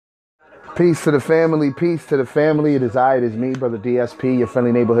Peace to the family, peace to the family. It is me, Brother DSP, your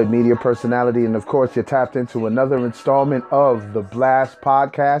friendly neighborhood media personality. And of course, you're tapped into another installment of the Blast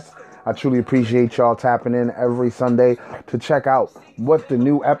Podcast. I truly appreciate y'all tapping in every Sunday to check out what the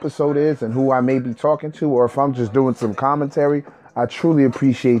new episode is and who I may be talking to, or if I'm just doing some commentary. I truly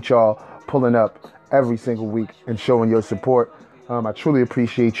appreciate y'all pulling up every single week and showing your support. I truly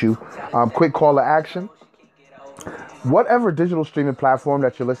appreciate you. Quick call to action. Whatever digital streaming platform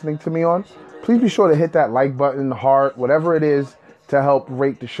that you're listening to me on, please be sure to hit that like button, heart, whatever it is to help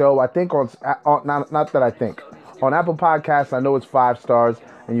rate the show. I think on Apple Podcasts, I know it's 5 stars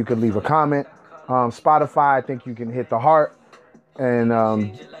and you can leave a comment. Spotify, I think you can hit the heart and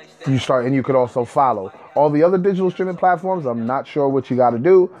you could also follow. All the other digital streaming platforms, I'm not sure what you got to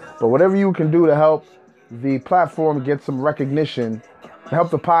do, but whatever you can do to help the platform get some recognition, to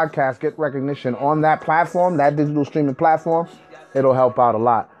help the podcast get recognition on that platform, that digital streaming platform, it'll help out a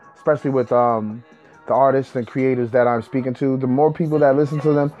lot, especially with the artists and creators that I'm speaking to. The more people that listen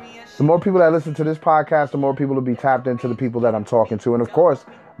to them, the more people that listen to this podcast, the more people will be tapped into the people that I'm talking to, and of course,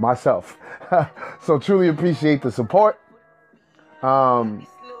 myself. So truly appreciate the support.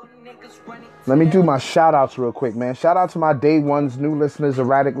 Let me do my shout outs real quick, man. Shout out to my day ones, new listeners,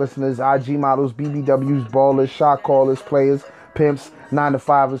 erratic listeners, IG models, BBWs, ballers, shot callers, players, pimps,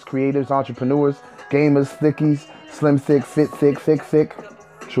 9-to-5ers, creators, entrepreneurs, gamers, thickies, slim thick, fit thick, thick thick.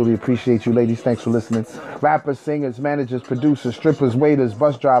 Truly appreciate you, ladies. Thanks for listening. Rappers, singers, managers, producers, strippers, waiters,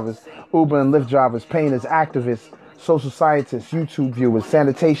 bus drivers, Uber and Lyft drivers, painters, activists, social scientists, YouTube viewers,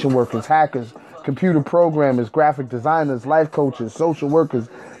 sanitation workers, hackers, computer programmers, graphic designers, life coaches, social workers,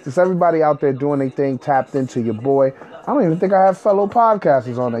 just everybody out there doing their thing, tapped into your boy. I don't even think I have fellow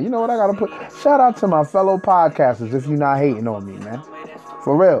podcasters on there. You know what? I got to put shout out to my fellow podcasters if you're not hating on me, man.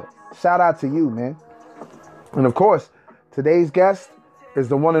 For real. Shout out to you, man. And of course, today's guest is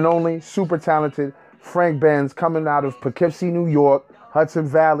the one and only super talented Frank Benz, coming out of Poughkeepsie, New York, Hudson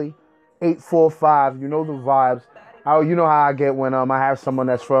Valley, 845. You know the vibes. You know how I get when I have someone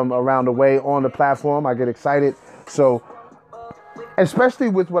that's from around the way on the platform. I get excited. So, especially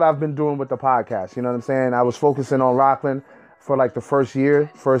with what I've been doing with the podcast, you know what I'm saying? I was focusing on Rockland for like the first 2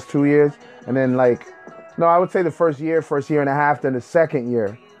 years. And then I would say the first year and a half. Then the second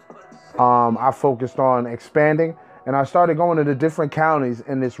year, I focused on expanding. And I started going to the different counties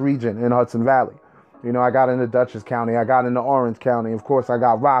in this region in Hudson Valley. You know, I got into Dutchess County. I got into Orange County. Of course, I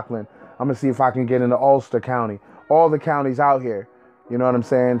got Rockland. I'm going to see if I can get into Ulster County. All the counties out here, you know what I'm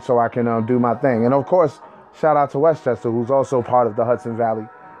saying? So I can do my thing. And of course, shout out to Westchester, who's also part of the Hudson Valley.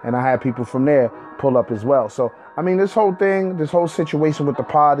 And I had people from there pull up as well. So, I mean, this whole situation with the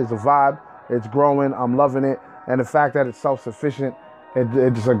pod is a vibe. It's growing. I'm loving it. And the fact that it's self-sufficient,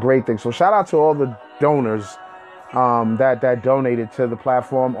 it's a great thing. So shout out to all the donors that donated to the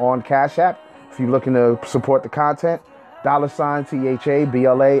platform on Cash App. If you're looking to support the content,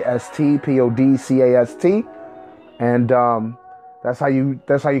 $THABLASTPODCAST. And that's how you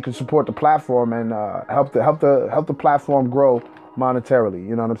can support the platform and help the platform grow monetarily.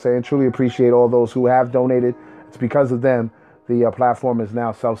 You know what I'm saying? Truly appreciate all those who have donated. It's because of them the platform is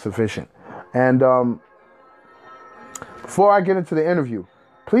now self-sufficient. And before I get into the interview,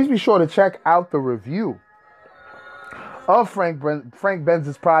 please be sure to check out the review of Frank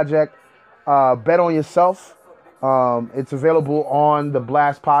Benz's project, Bet on Yourself. It's available on the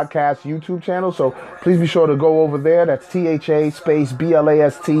Blast Podcast YouTube channel, so please be sure to go over there. That's THA space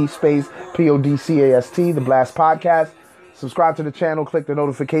BLAST space PODCAST, the Blast Podcast. Subscribe to the channel, click the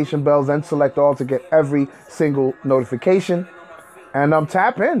notification bells, and select all to get every single notification. And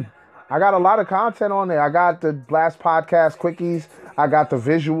tap in. I got a lot of content on there. I got the Blast Podcast quickies. I got the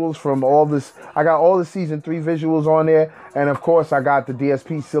visuals from all this. I got all the season 3 visuals on there. And of course, I got the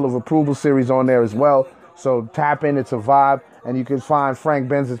DSP Seal of Approval series on there as well. So tap in, it's a vibe, and you can find Frank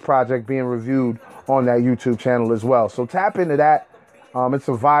Benz's project being reviewed on that YouTube channel as well. So tap into that. It's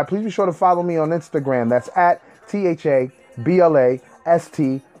a vibe. Please be sure to follow me on Instagram. That's at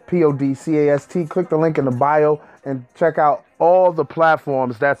THABLASTPODCAST. Click the link in the bio and check out all the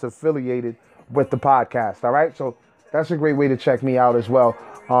platforms that's affiliated with the podcast. All right, so that's a great way to check me out as well.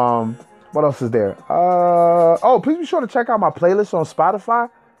 What else is there? Please be sure to check out my playlist on Spotify.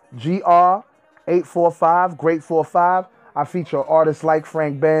 GR845, Great 45. I feature artists like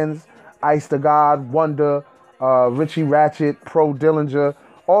Frank Benz, Ice to God, Wonder, Richie Ratchet, Pro Dillinger,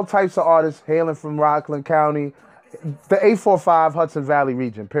 all types of artists hailing from Rockland County, the 845 Hudson Valley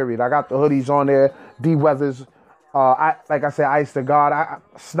region, period. I got the hoodies on there, D Weathers, like I said, Ice to God,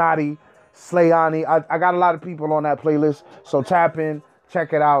 Snotty, Slayani. I got a lot of people on that playlist, so tap in,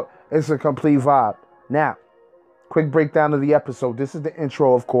 check it out. It's a complete vibe. Now, quick breakdown of the episode. This is the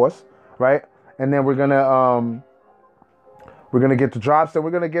intro, of course. right? And then we're gonna get the drops. Then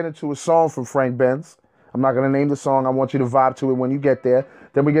we're gonna get into a song from Frank Benz. I'm not gonna name the song. I want you to vibe to it when you get there.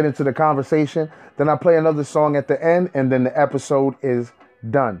 Then we get into the conversation. Then I play another song at the end, and then the episode is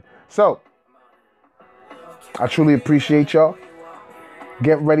done. So I truly appreciate y'all.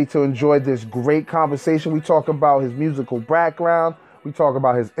 Get ready to enjoy this great conversation. We talk about his musical background. We talk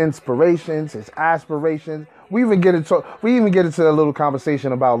about his inspirations, his aspirations. We even get into a little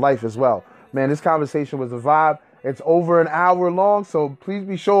conversation about life as well. Man, this conversation was a vibe. It's over an hour long, so please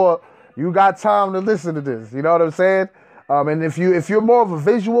be sure you got time to listen to this. You know what I'm saying? And if you're more of a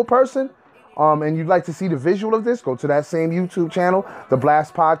visual person, and you'd like to see the visual of this, go to that same YouTube channel, the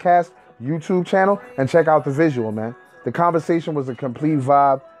Blast Podcast YouTube channel, and check out the visual, man. The conversation was a complete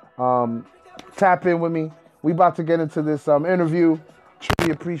vibe. Tap in with me. We about to get into this interview.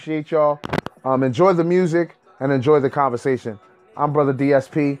 Truly appreciate y'all. Enjoy the music and enjoy the conversation. I'm Brother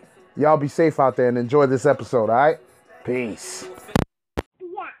DSP. Y'all be safe out there and enjoy this episode, all right? Peace.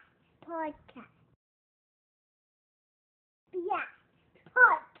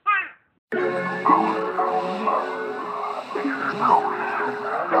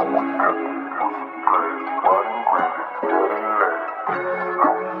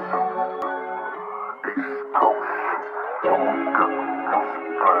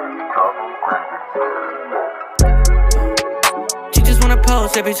 She just wanna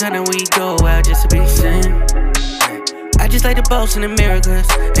post every time that we go out just to be seen. I just like to boast in the mirror, cause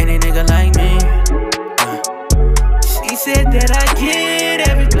any nigga like me. She said that I get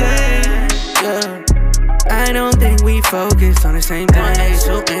everything, yeah. I don't think we focus on the same thing.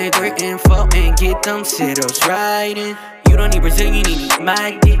 2 and 3 and 4 and get them sit-ups riding. You don't need Brazil, you need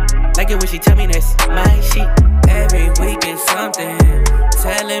my dick. Like it when she tell me that's my shit. Every week is something,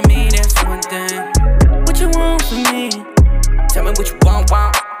 telling me that's one thing. What you want from me? Tell me what you want.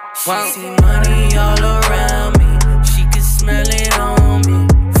 She see money all around me. She can smell it on me.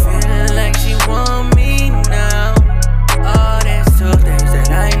 Feeling like she want me now. Oh, that's 2 things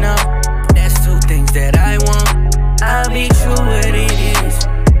that I know. That's 2 things that I want. I'll be true what it is.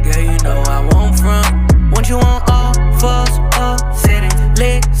 Girl, you know I won't front. Want you on all 4s, all sitting.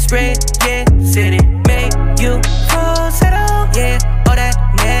 Lit, spread, yeah, sitting. Make you full settle, yeah. All that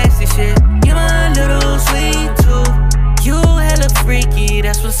nasty shit. You my little sweet tooth. You hella freaky,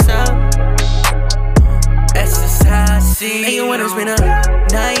 that's what's up. That's just how I see. And you wanna spend a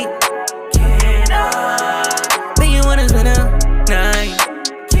night? Can I? And you wanna spend a night?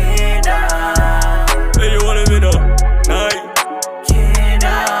 Can I? And you wanna spend a night? Can I?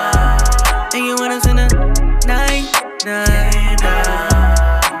 And you wanna spend a night?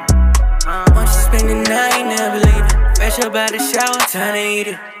 Want you spend the night, never leave it. Fresh up out the shower, time to eat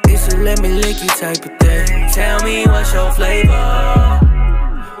it. It's a let me lick you type of thing. Tell me what's your flavor.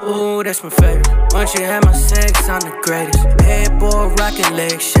 Ooh, that's my favorite. Once you have my sex, I'm the greatest. Headboard rocking,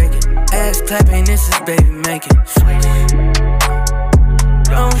 legs shaking. Ass clapping, this is baby making. Sweet.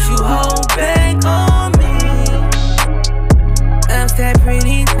 Don't you hold back on me. Bounce that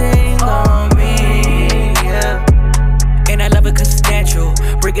pretty thing on me, yeah. And I love it cause it's natural.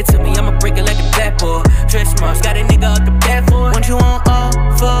 Bring it to me, I'ma break it like a blackboard. Dress marks, got a nigga up the back for it. Want you on all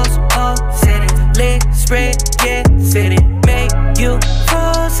 4s, all sitting. Lit, spread, yeah, sitting. Make you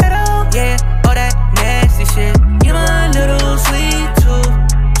full settle, yeah. All that nasty shit. You my little sweet tooth.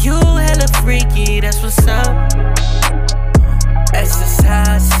 You hella freaky, that's what's up. That's just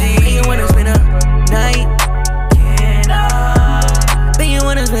how I see. And you wanna spend a night? Can I? And you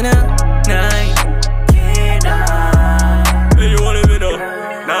wanna spend a night? Can I? And you wanna spend a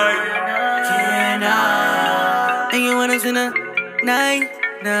night? Can I? And you wanna spend a night?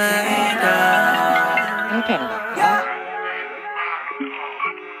 Okay.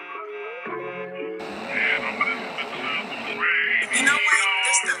 You know what?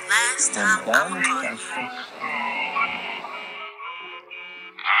 This the last time I'm gonna call you.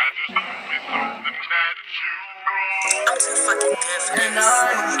 I'm too fucking good for this.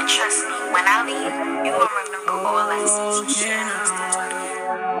 And trust me, when I leave, you gon' remember all I said.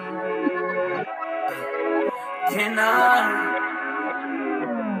 Can I?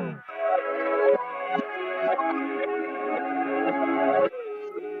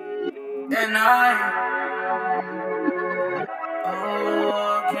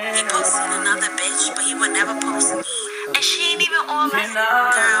 And he posted another bitch, but he would never post me. And she ain't even on my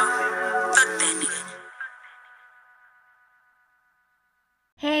girl. Fuck that nigga.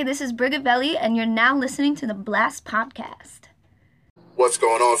 Hey, this is Brigavelli, and you're now listening to the Blast Podcast. What's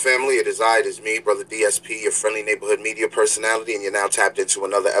going on, family? It is me, Brother DSP, your friendly neighborhood media personality, and you're now tapped into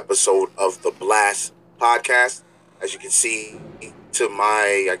another episode of the Blast Podcast. As you can see, to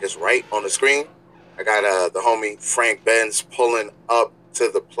my, I guess, right on the screen, I got the homie Frank Benz pulling up to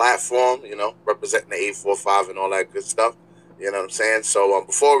the platform, representing the 845 and all that good stuff. You know what I'm saying? So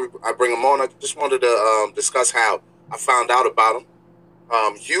before I bring him on, I just wanted to discuss how I found out about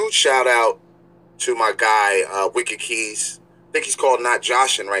him. Huge shout out to my guy, Wicked Keys. I think he's called Not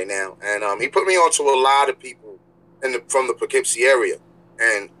Joshin right now. And he put me on to a lot of people from the Poughkeepsie area.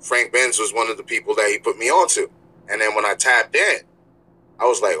 And Frank Benz was one of the people that he put me on to. And then when I tapped in, I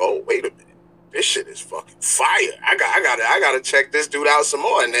was like, oh, wait a minute. This shit is fucking fire. I gotta check this dude out some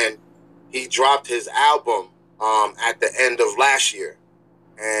more. And then he dropped his album at the end of last year.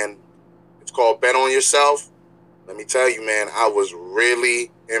 And it's called Bet on Yourself. Let me tell you, man, I was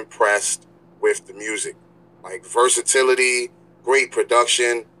really impressed with the music. Like versatility, great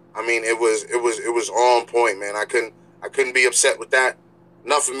production. I mean, it was on point, man. I couldn't be upset with that.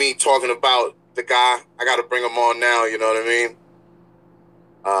 Enough of me talking about the guy. I gotta bring him on now, you know what I mean?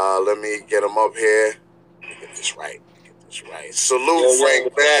 Let me get him up here. Get this right. Salute,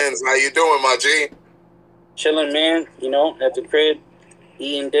 Frank Benz. How you doing, my G? Chilling, man. At the crib,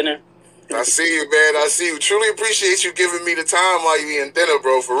 eating dinner. I see you, man. I see you. Truly appreciate you giving me the time while you eating dinner,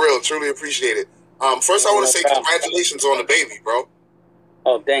 bro. For real. Truly appreciate it. First, I want to say congratulations on the baby, bro.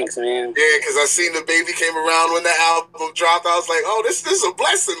 Oh, thanks, man. Yeah, because I seen the baby came around when the album dropped. I was like, oh, this is a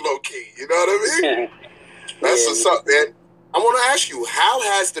blessing, low-key. You know what I mean? That's what's up, man. I want to ask you, how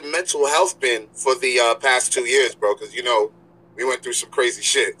has the mental health been for the past 2 years, bro? Because, we went through some crazy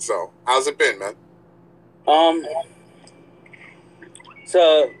shit. So, how's it been, man?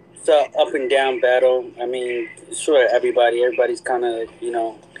 So it's a up and down battle. I mean, sure, everybody's kind of,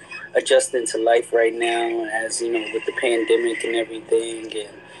 adjusting to life right now as, with the pandemic and everything, and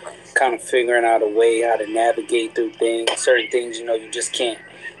kind of figuring out a way how to navigate through things. Certain things, you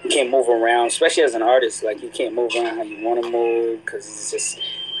can't move around, especially as an artist. Like, you can't move around how you want to move because it's just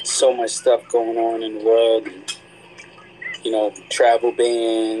so much stuff going on in the world. And, travel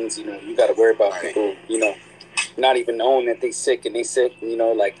bans, you got to worry about people, not even knowing that they sick and they sick,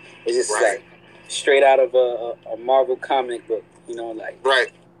 like, it's just like straight out of a Marvel comic book, like.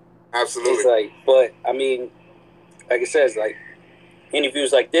 Right. Absolutely. It's like, but, I mean, like it says, like,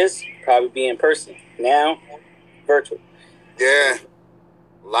 interviews like this probably be in person. Now, virtual. Yeah.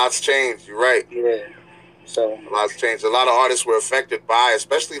 Lots changed. You're right. Yeah. So. Lots changed. A lot of artists were affected by,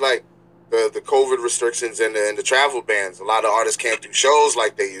 especially, like, the COVID restrictions and the travel bans. A lot of artists can't do shows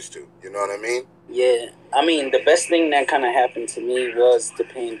like they used to. You know what I mean? Yeah. I mean, the best thing that kind of happened to me was the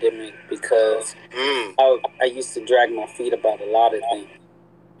pandemic because I used to drag my feet about a lot of things.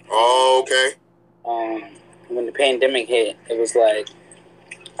 Oh, okay. When the pandemic hit, it was like,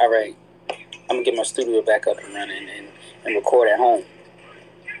 all right, I'm going to get my studio back up and running and record at home.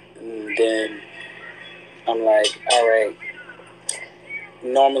 And then I'm like, all right,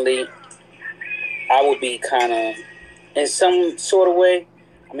 normally I would be kind of, in some sort of way,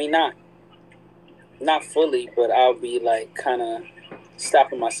 I mean, not fully, but I'll be like kind of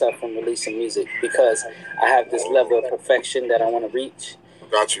stopping myself from releasing music because I have this level of perfection that I want to reach.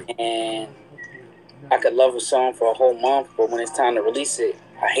 Got you. And I could love a song for a whole month, but when it's time to release it,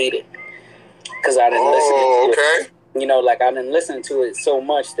 I hate it because I didn't listen to it. Like I didn't listen to it so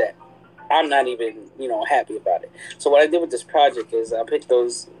much that I'm not even, happy about it. So what I did with this project is I picked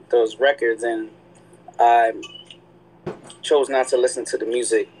those records and I chose not to listen to the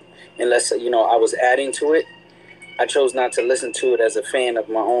music unless, I was adding to it. I chose not to listen to it as a fan of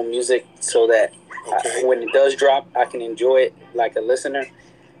my own music so that when it does drop, I can enjoy it like a listener.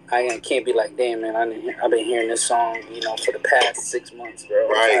 I can't be like, damn, man, I've been hearing this song, for the past 6 months, bro.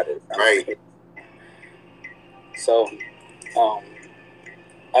 Right. So,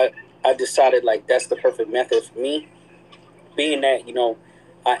 I decided, like, that's the perfect method for me. Being that,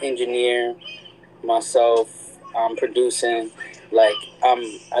 I engineer myself, I'm producing, like,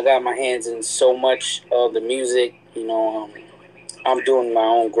 I got my hands in so much of the music, I'm doing my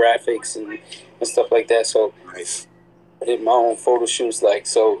own graphics and stuff like that. So, nice. I did my own photo shoots, like,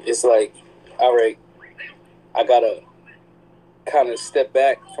 so it's like, all right, I gotta kind of step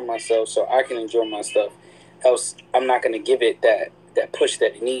back from myself so I can enjoy my stuff. Else, I'm not gonna give it that push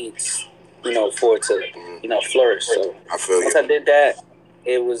that it needs, for it to, flourish. So I feel once I did that,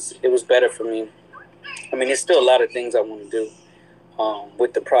 it was better for me. I mean, there's still a lot of things I want to do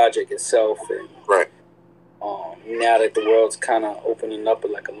with the project itself, and now that the world's kind of opening up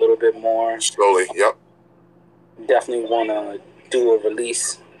like a little bit more slowly. Yep. Definitely want to do a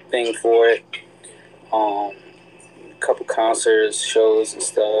release thing for it. A couple concerts, shows, and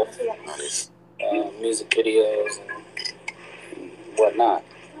stuff. Nice. Music videos and whatnot.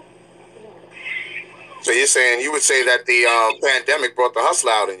 So you're saying you would say that the pandemic brought the hustle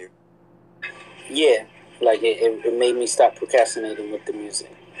out in you? Yeah, like it made me stop procrastinating with the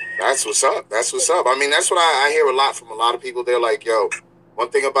music. That's what's up. That's what's up. I mean, that's what I hear a lot from a lot of people. They're like, yo, one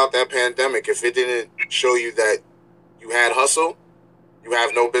thing about that pandemic, if it didn't show you that you had hustle, you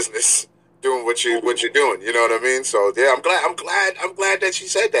have no business doing what you're doing. You know what I mean? So yeah, I'm glad that you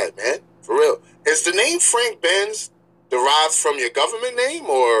said that, man. For real. Is the name Frank Benz derived from your government name,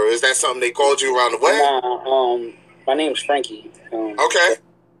 or is that something they called you around the way? Nah, my name's Frankie. Okay.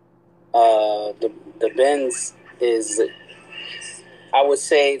 The Benz is, I would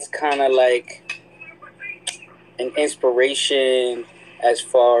say, it's kind of like an inspiration as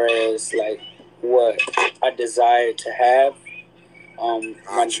far as like what I desire to have.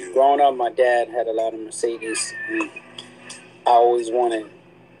 Growing up, my dad had a lot of Mercedes, and I always wanted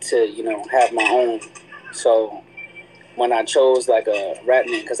to, have my own. So when I chose like a rap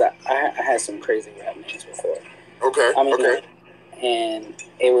name, because I had some crazy rap names before. Okay. Okay. And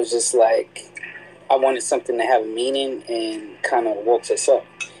it was just like I wanted something to have a meaning and kind of woke us up.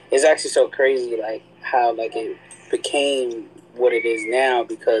 It's actually so crazy, like how like it became what it is now,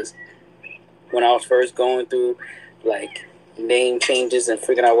 because when I was first going through like name changes and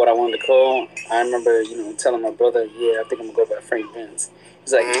figuring out what I wanted to call, I remember telling my brother, yeah, I think I'm gonna go by Frank Benz.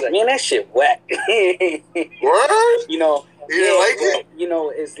 He's like, man, that shit whack. What? You didn't like it?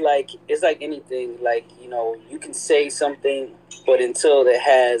 It's like anything. Like, you can say something, but until it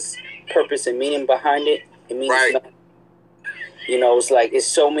has purpose and meaning behind it, it means nothing. It's like, it's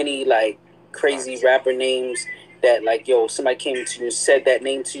so many like crazy rapper names that like, yo, somebody came to you and said that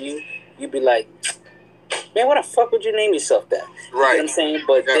name to you, you'd be like, man, what the fuck would you name yourself that? You know what I'm saying?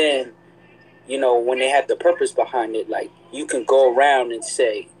 But then, when they have the purpose behind it, like, you can go around and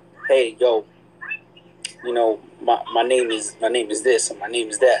say, hey, yo, my name is this and my name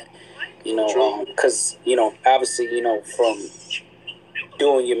is that. Because, obviously, from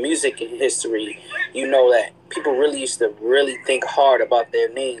doing your music history, that people really used to really think hard about their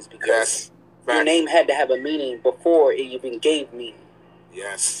names, because your name had to have a meaning before it even gave meaning.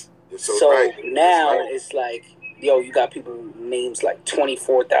 Yes. So now it's like, yo, you got people names like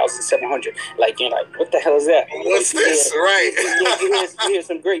 24,700. Like, you're like, what the hell is that? What's this? You hear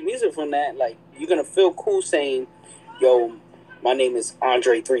some great music from that. Like, you're gonna feel cool saying, yo, my name is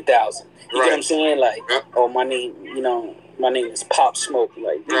Andre 3000. You get what I'm saying? Like, oh, my name is Pop Smoke.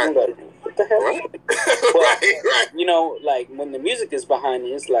 Like, what the hell? But, like, when the music is behind it,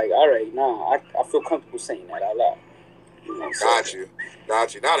 it's like, all right, I feel comfortable saying that out loud. Got you.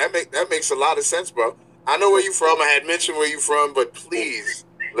 Now that makes a lot of sense, bro. I know where you're from. I had mentioned where you're from, but please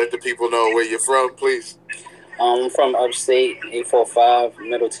let the people know where you're from, please. I'm from upstate, 845,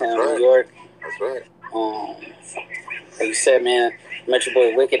 Middletown, New York. That's right. Like you said, man, met your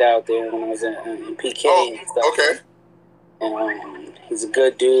boy Wicked out there when I was in PK and stuff. Okay. And he's a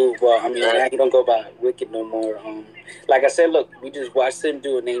good dude. Well, I mean, now he don't go by Wicked no more. Like I said, look, we just watched him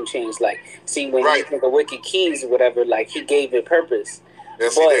do a name change. Like, see, when you think of Wicked Keys or whatever, like, he gave it purpose.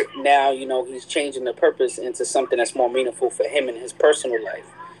 Yes, but now, he's changing the purpose into something that's more meaningful for him in his personal life.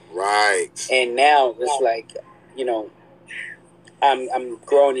 Right. And now it's like, I'm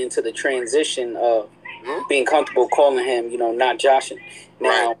growing into the transition of being comfortable calling him, not Joshin.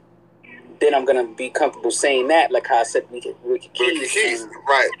 Now, then I'm going to be comfortable saying that, like how I said Wicked Keys.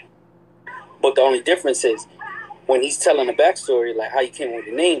 Right. But the only difference is, when he's telling a backstory, like how you came with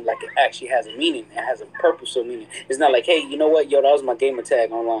the name, like, it actually has a meaning. It has a purposeful meaning. It's not like, hey, you know what? Yo, that was my gamer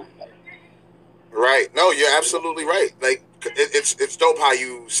tag online. Like, right. No, you're absolutely right. Like, it's dope how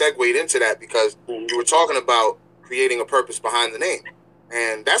you segued into that, because you were talking about creating a purpose behind the name.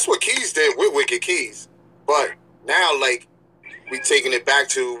 And that's what Keys did with Wicked Keys. But now, like, we taking it back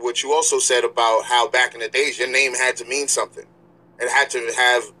to what you also said about how back in the days, your name had to mean something. It had to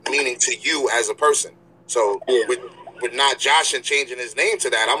have meaning to you as a person. So with not Josh and changing his name to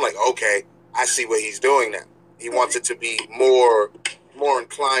that, I'm like, okay, I see what he's doing now. He wants it to be more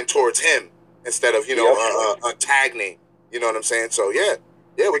inclined towards him instead of a tag name. You know what I'm saying? So yeah,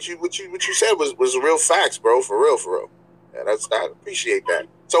 what you said was real facts, bro. For real. Yeah, I appreciate that.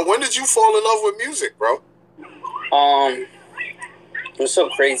 So when did you fall in love with music, bro? It was so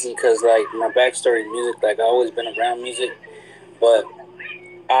crazy because, like, my backstory in music, like, I always been around music, but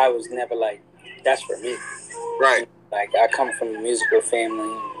I was never like, that's for me. Right. Like, I come from a musical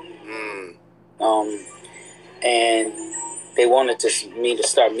family. And they wanted me to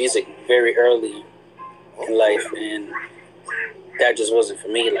start music very early in life, and that just wasn't for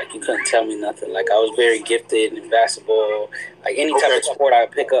me. Like, you couldn't tell me nothing. Like, I was very gifted in basketball. Like, any type of sport I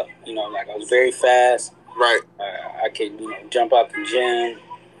would pick up, like, I was very fast. Right. I could, jump out the gym.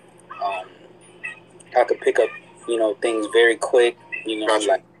 I could pick up, you know, things very quick, you know, Gotcha.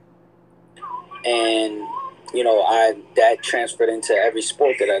 like, and, you know, that transferred into every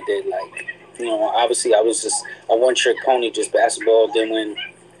sport that I did. Like, you know, obviously I was just a one-trick pony, just basketball. Then when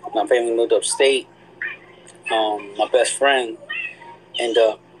my family moved upstate, my best friend ended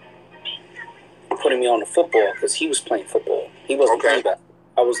up putting me on the football because he was playing football. He wasn't playing basketball.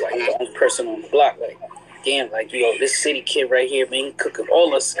 I was like the only person on the block. Like, damn, like, yo, this city kid right here, man, he cooking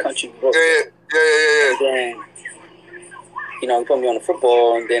all us country roads. Yeah. And then, you know, he put me on the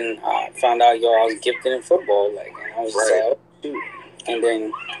football, and then I found out, yo, I was gifted in football. Like, and I was just like, oh, shoot. And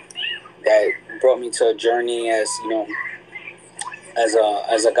then that brought me to a journey as, you know, as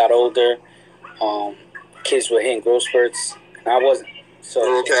I got older. Kids were hitting growth spurts, and I wasn't.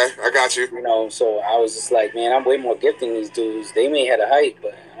 So okay, I got you. You know, so I was just like, man, I'm way more gifted than these dudes. They may have a height,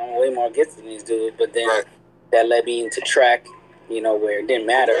 but I'm way more gifted than these dudes. But then that led me into track, you know, where it didn't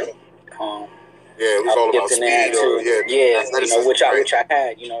matter. Yeah, it was all about speed. You know, which I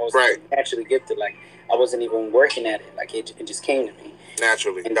had. You know, I was naturally gifted. Like, I wasn't even working at it. Like, it just came to me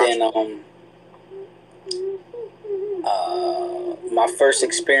naturally. And then my first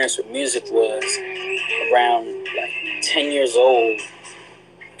experience with music was around like 10 years old.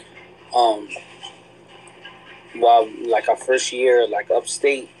 While like our first year, like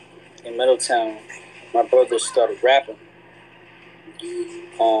upstate in Middletown, my brother started rapping.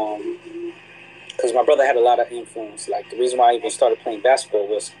 Because my brother had a lot of influence. Like, the reason why I even started playing basketball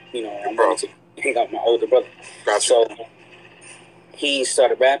was, you know, I wanted to hang out with my older brother. Gotcha. So he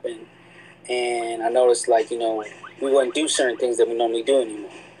started rapping, and I noticed, like, you know, we wouldn't do certain things that we normally do anymore.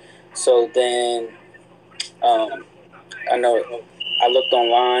 So then, I looked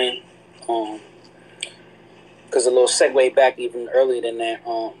online, because a little segue back even earlier than that,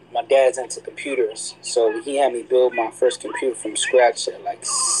 my dad's into computers, so he had me build my first computer from scratch at like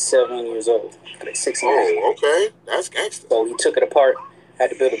 7 years old, like 6 and a half. Oh, okay, that's gangster. So he took it apart, had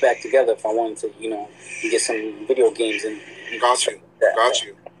to build it back together if I wanted to, you know, get some video games and. Got you.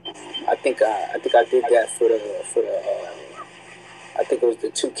 I think I did that for the I think it was the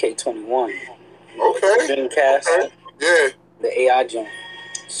 2K21. Okay. Dreamcast. Okay. Yeah. The AI joint.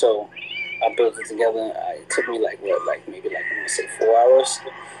 So I built it together. It took me maybe I'm gonna say 4 hours.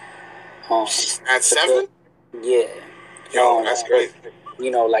 At 7? Yeah. Yo, that's great.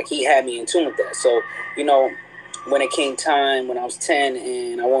 You know, like, he had me in tune with that. So, you know, when it came time when I was 10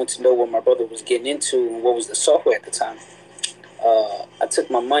 and I wanted to know what my brother was getting into and what was the software at the time, I took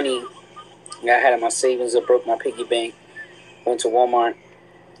my money I had in my savings. I broke my piggy bank, went to Walmart,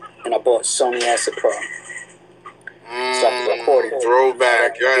 and I bought Sony Acid Pro. So I could record it.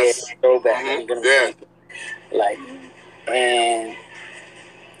 Throwback, yes. Yeah, throwback. Mm-hmm. Like, and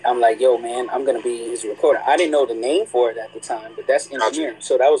I'm like, yo, man, I'm going to be his recorder. I didn't know the name for it at the time, but that's engineering.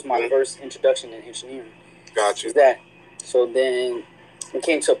 So that was my first introduction to engineering. Gotcha. Is that. So then it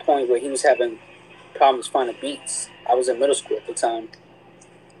came to a point where he was having problems finding beats. I was in middle school at the time.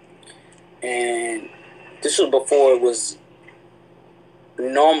 And this was before it was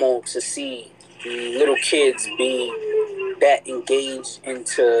normal to see little kids be that engaged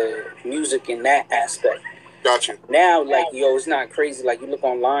into music in that aspect. Gotcha. Now, like, yo, it's not crazy. Like, you look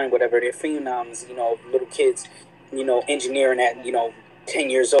online, whatever, they're phenoms, you know, little kids, you know, engineering at, you know, 10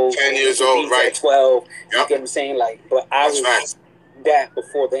 years old. 10 years old, right. At 12. Yep. You get what I'm saying? Like, but I was that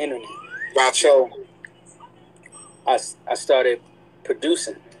before the internet. Gotcha. So I started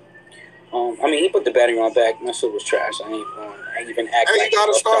producing. I mean, he put the battery on back. My shit was trash. I ain't even act hey, like. You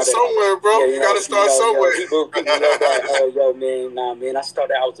gotta start somewhere, bro. Yeah, you gotta start somewhere. People like, oh, yo, man, nah, man. I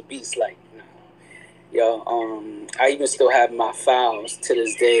started out as a beast, like, nah. Yo, I even still have my files to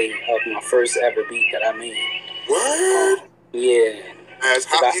this day of my first ever beat that I made. Word? Yeah.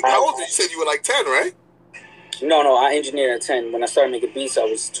 How old did you say you were like 10, right? No, I engineered at 10. When I started making beats, I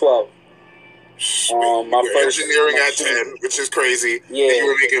was 12. Engineering at 10, which is crazy. Yeah. And you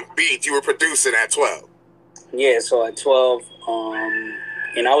were making beats. You were producing at 12. Yeah, so at 12,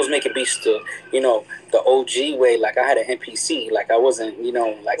 and I was making beats the OG way. Like, I had an MPC. Like, I wasn't,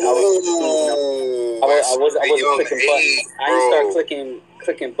 like, I wasn't clicking buttons. I didn't start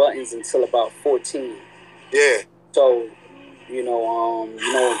clicking buttons until about 14. Yeah. So, when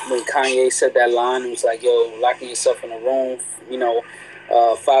Kanye said that line, it was like, yo, locking yourself in a room,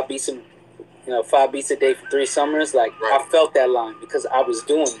 5 beats a day for 3 summers. Like, I felt that line because I was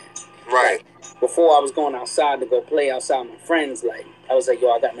doing it. Right. Like, before I was going outside to go play outside with my friends, like, I was like,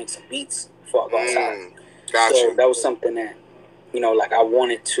 yo, I got to make some beats before I go outside. Gotcha. So that was something that, like, I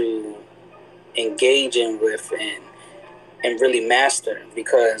wanted to engage in with and really master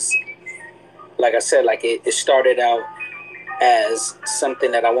because, like I said, like, it started out as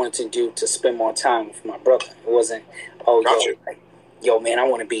something that I wanted to do to spend more time with my brother. It wasn't, oh, Gotcha. yo, man, I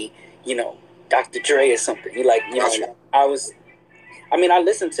want to be, Dr. Dre or something. Gotcha. I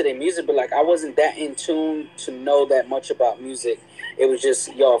listened to their music, but like I wasn't that in tune to know that much about music. It was just,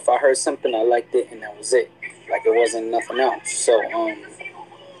 if I heard something, I liked it, and that was it. Like it wasn't nothing else. So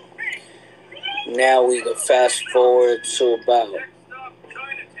now we can fast forward to about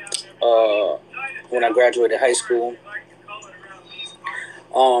when I graduated high school.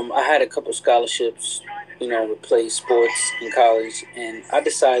 I had a couple scholarships, to play sports in college, and I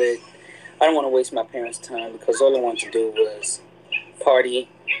decided I don't want to waste my parents' time because all I wanted to do was party,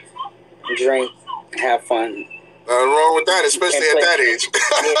 drink, have fun. Nothing wrong with that, especially at that age.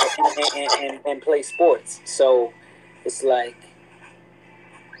 and play sports. So it's like,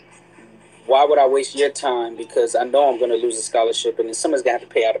 why would I waste your time? Because I know I'm going to lose a scholarship, and then someone's going to have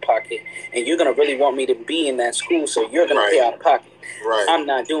to pay out of pocket. And you're going to really want me to be in that school, so you're going to pay out of pocket. Right. I'm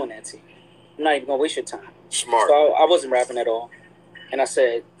not doing that to you. I'm not even going to waste your time. Smart. So I wasn't rapping at all. And I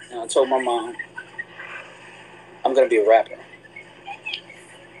said, I told my mom, I'm going to be a rapper.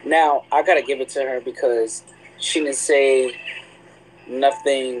 Now, I got to give it to her because she didn't say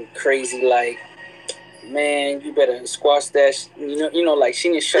nothing crazy like, man, you better squash that. Like she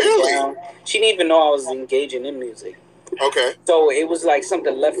didn't shut it down. She didn't even know I was engaging in music. Okay. So it was like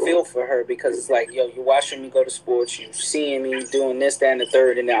something left field for her because it's like, you're watching me go to sports, you're seeing me doing this, that, and the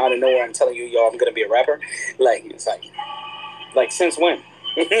third, and then out of nowhere I'm telling you, I'm gonna be a rapper. Like it's like since when?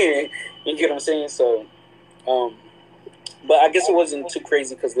 You get what I'm saying? So, but I guess it wasn't too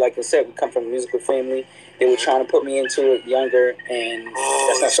crazy because, like I said, we come from a musical family. They were trying to put me into it younger, and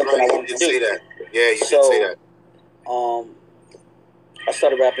that's not something I wanted to do. Say that. Yeah, you did say that. I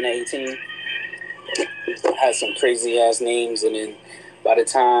started rapping at 18. I had some crazy ass names, and then by the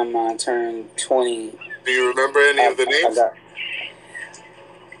time I turned 20, do you remember any of the names?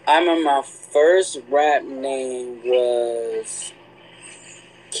 I remember my first rap name was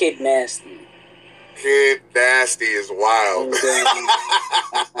Kid Nasty. Kid Nasty is wild.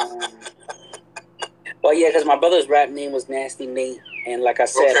 Well, yeah, because my brother's rap name was Nasty Nate, and like I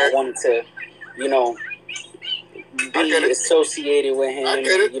said, I wanted to, be associated with him. I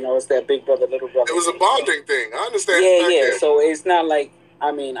get it. It's that big brother, little brother. It was a bonding thing. I understand. Yeah. So it's not like,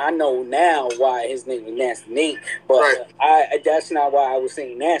 I know now why his name is Nasty Nate, but that's not why I was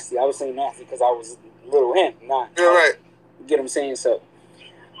saying Nasty. I was saying Nasty because I was little him, not. You're right. You get what I'm saying? So,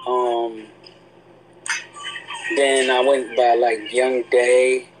 then I went by like Young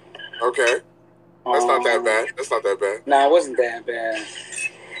Day. Okay. That's not that bad. Nah, it wasn't that bad.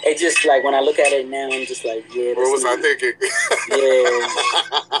 It just like when I look at it now, I'm just like, yeah. What was I thinking? Yeah.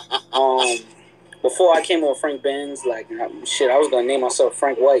 Before I came with Frank Benz, like I was gonna name myself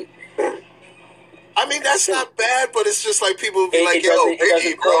Frank White. I mean, that's not bad, but it's just like people be like, it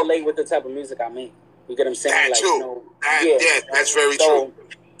doesn't correlate with the type of music I make. You get what I'm saying? That like, too. That's very true.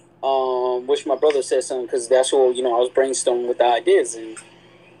 Which my brother said something because that's what I was brainstorming with the ideas, and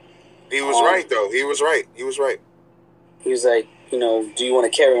he was right though. He was right. He was like, do you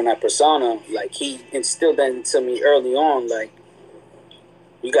want to carry on that persona? Like he instilled that into me early on. Like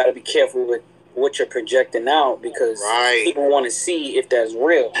you got to be careful with what you're projecting out because people want to see if that's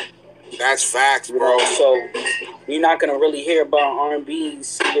real. That's facts, bro. So you're not gonna really hear about R&B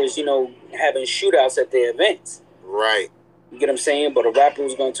singers, having shootouts at their events. Right. You get what I'm saying? But a rapper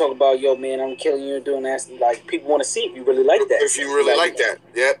who's gonna talk about, yo, man, I'm killing you and doing that. Like people want to see if you really like that. If you really like that,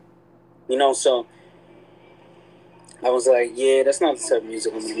 yep. So I was like, yeah, that's not the type of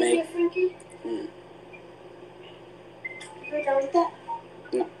music I'm gonna make.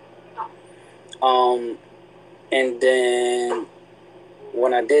 No. And then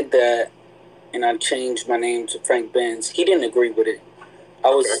when I did that and I changed my name to Frank Benz, he didn't agree with it.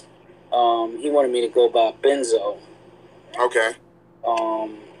 He wanted me to go by Benzo. Okay.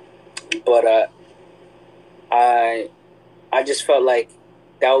 But I just felt like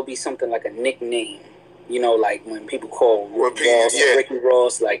that would be something like a nickname. Like when people call Ricky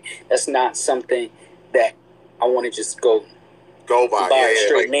Ross, like that's not something that I want to just go by. Yeah,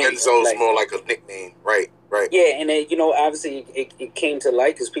 like name. Benzo's more like a nickname, right? Yeah, and then, obviously it came to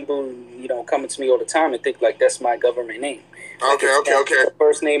light because people, coming to me all the time and think like that's my government name. Okay.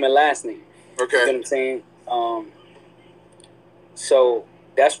 First name and last name. Okay. You know what I'm saying? So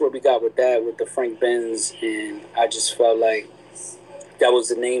that's what we got with that, with the Frank Benz, and I just felt like that was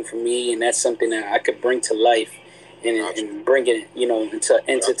the name for me, and that's something that I could bring to life and bring it, into an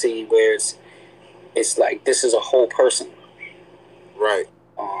entity where it's like this is a whole person. Right.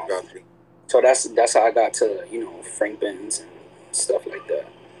 Got you. So that's how I got to, Frank Benz and stuff like that.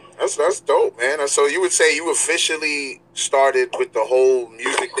 That's dope, man. So you would say you officially started with the whole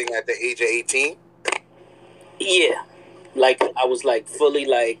music thing at the age of 18? Yeah, like I was like fully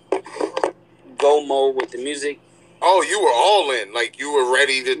like go mode with the music. Oh, you were all in, like you were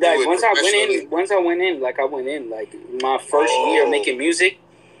ready to do Like it once I professionally. went in, like my first year making music,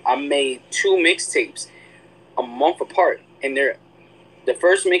 I made 2 mixtapes a month apart, and the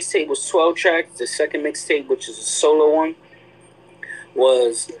first mixtape was 12 tracks. The second mixtape, which is a solo one,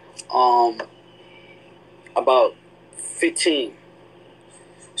 was about 15.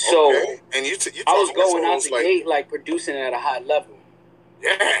 So okay. And you I was going out almost the gate like producing at a high level.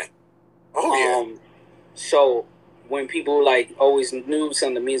 Yeah. Oh yeah. So when people like always knew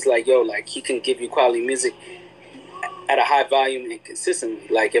something to me, it's like, yo, like he can give you quality music at a high volume and consistently.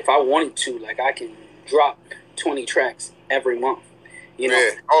 Like if I wanted to, like I can drop 20 tracks every month. You know.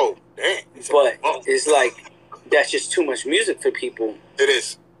 Yeah. Oh, damn. But it's like that's just too much music for people. It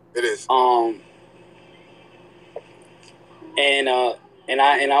is. It is. And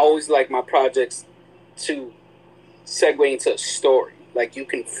I always like my projects to segue into a story. Like you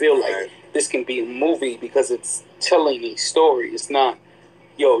can feel like this can be a movie because it's telling a story. It's not,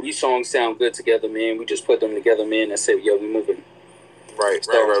 yo, these songs sound good together, man. We just put them together, man. That's it. Yo, we moving. Right.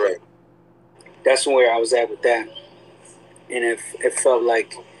 That's where I was at with that. And it felt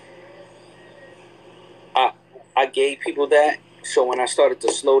like I gave people that. So when I started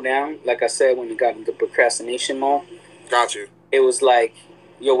to slow down, like I said, when it got into procrastination mode, got you. It was like,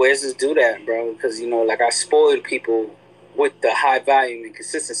 yo, where's this dude at, bro? Because, you know, like I spoiled people with the high volume and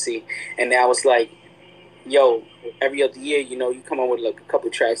consistency. And now it's like, yo, every other year, you know, you come up with like a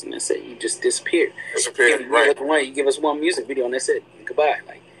couple tracks and that's it. You just disappear. Right. You give us one music video and that's it. Goodbye.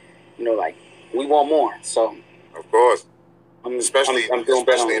 Like, you know, like we want more. So, of course. Especially in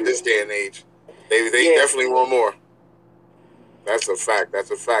this day and age. They definitely want more. That's a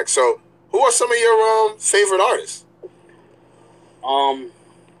fact. So, who are some of your favorite artists? All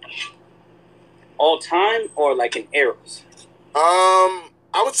time or like in eras?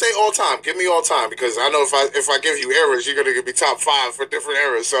 I would say all time. Give me all time because I know if I give you eras, you're gonna be top 5 for different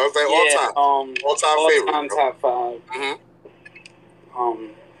eras. So I was like all time. All time favorite. All time top 5.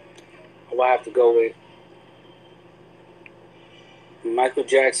 I have to go with Michael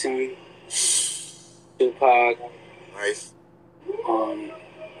Jackson, Tupac. Nice.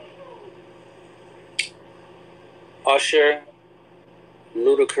 Usher,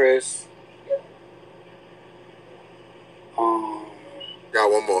 Ludacris. Got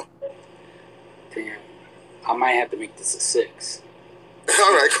one more. Damn, I might have to make this a 6.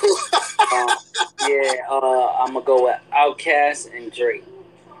 All right, cool. I'm gonna go with Outkast and Drake.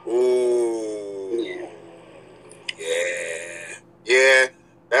 Ooh. Yeah.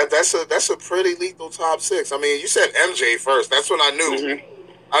 That's a pretty lethal top 6. I mean, you said MJ first. That's when I knew. Mm-hmm.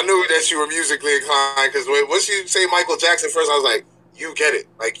 I knew that you were musically inclined because once you say Michael Jackson first, I was like, you get it.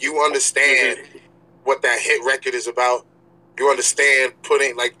 Like you understand what that hit record is about. You understand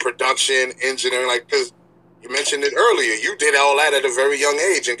putting like production, engineering, like because you mentioned it earlier. You did all that at a very young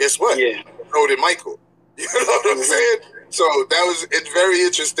age, and guess what? Yeah. So did Michael. You know what I'm saying? So it's very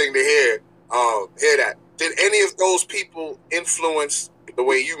interesting to hear that. Did any of those people influence the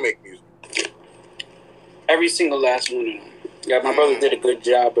way you make music? Every single last one of them. Yeah, my brother did a good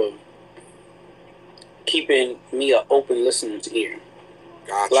job of keeping me an open listener's ear.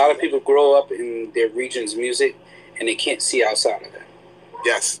 Gotcha. A lot of people grow up in their region's music and they can't see outside of that.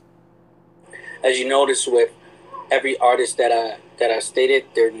 Yes. As you notice with every artist that I stated,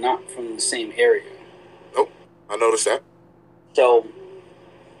 they're not from the same area. Nope. I noticed that. So,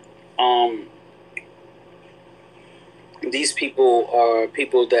 these people are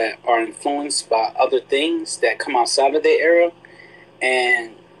people that are influenced by other things that come outside of their era,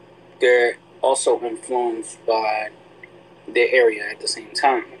 and they're also influenced by their area at the same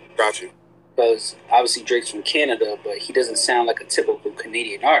time. Got you. Because obviously Drake's from Canada, but he doesn't sound like a typical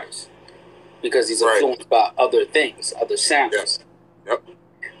Canadian artist because he's influenced by other things, other sounds. Yes. Yep.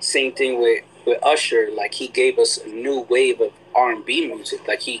 Same thing with Usher. Like he gave us a new wave of R&B music.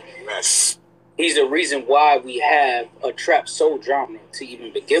 Like Yes. He's the reason why we have a trap soul genre to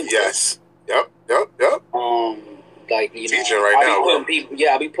even begin with. Yes. Yep. Like, you know, teaching right now.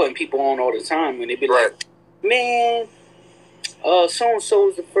 I be putting people on all the time, and they be like, man, so and so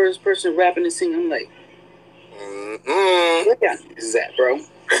is the first person rapping and singing. I'm like, what is that, bro?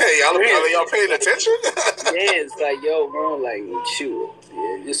 Hey, y'all paying attention? Yeah, it's like, yo, bro, like, shoot,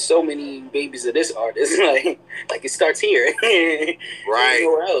 there's so many babies of this artist. like it starts here. Right.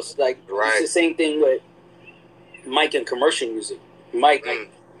 Nowhere else. Like, it's the same thing with Mike and commercial music. Mike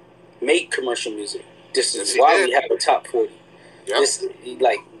make commercial music. This is why we have a top 40. This,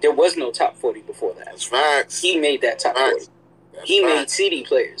 like, there was no top 40 before that. That's facts. He made that top 40. He made CD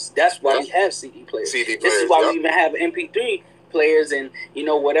players. That's why we have CD players. This is why we even have MP3 players, and you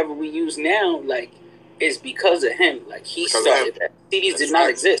know, whatever we use now, like, is because of him. Like, he started that. CDs did not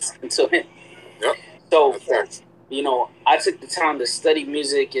exist until him. Yep. So, you know, I took the time to study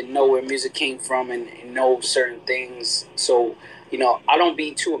music and know where music came from and know certain things. So, you know, I don't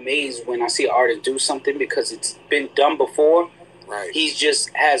be too amazed when I see an artist do something because it's been done before. Right. He just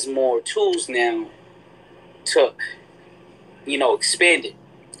has more tools now to, you know, expand it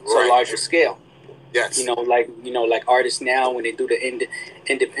to a larger scale. Yes. You know, like artists now when they do the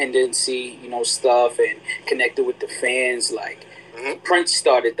independency, you know, stuff and connected with the fans. Like Prince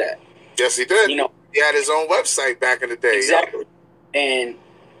started that. Yes, he did. You know, he had his own website back in the day. Exactly. And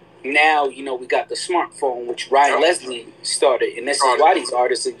now, you know, we got the smartphone, which Ryan Leslie started, and this is why these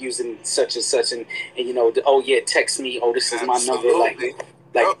artists are using such and such, and you know, text me, this is my number, like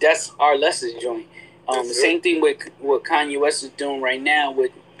that's our lessons joint. The same thing with what Kanye West is doing right now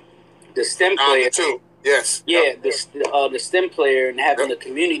with the STEM player too. Yes. Yeah, the STEM player and having a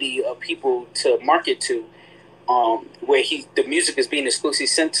community of people to market to, where the music is being exclusively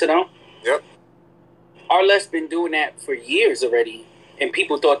sent to them. Yep. Arless been doing that for years already. And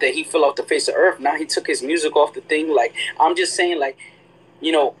people thought that he fell off the face of earth. Now he took his music off the thing. Like, I'm just saying, like,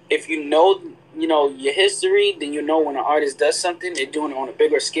 you know, if you know your history, then you know when an artist does something, they're doing it on a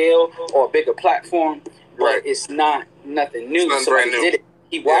bigger scale or a bigger platform. But it's not nothing new. Somebody did it.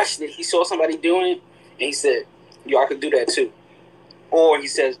 He watched it. He saw somebody doing it, and he said, "Yo, I could do that too." Or he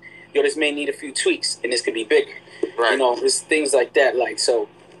says, "Yo, this may need a few tweaks, and this could be bigger." Right. You know, it's things like that. Like, so,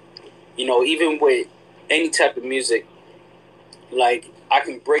 you know, even with any type of music. Like, I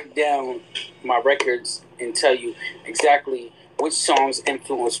can break down my records and tell you exactly which songs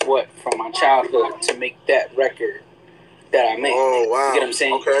influenced what from my childhood to make that record that I made. Oh, wow. You get what I'm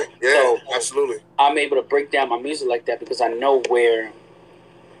saying? Okay. Yeah, so absolutely. I'm able to break down my music like that because I know where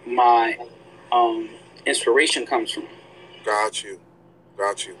my inspiration comes from. Got you.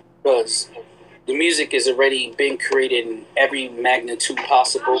 Because the music has already been created in every magnitude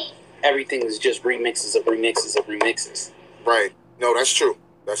possible. Everything is just remixes of remixes of remixes. Right. No, that's true.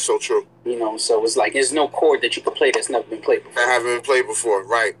 That's so true. You know, so it's like there's no chord that you can play that's never been played before. That haven't been played before.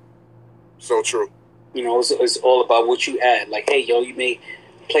 Right. So true. You know, it's all about what you add. Like, hey, yo, you may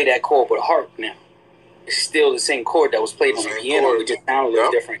play that chord with a harp now. It's still the same chord that was played on the piano. It just sounds a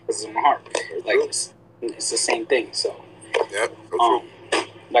little different because it's on the harp. Like, it's the same thing. So, yep. So true.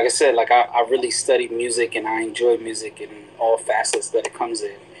 Like I said, like I really study music and I enjoy music in all facets that it comes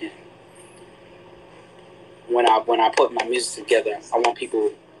in. And when I put my music together, I want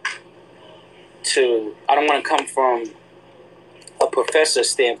people to. I don't want to come from a professor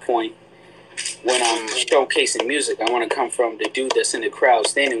standpoint when I'm showcasing music. I want to come from the dude that's in the crowd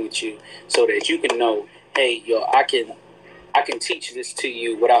standing with you, so that you can know, hey, yo, I can teach this to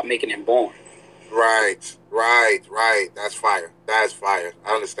you without making it boring. Right. That's fire.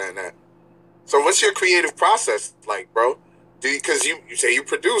 I understand that. So what's your creative process like, bro? Because you say you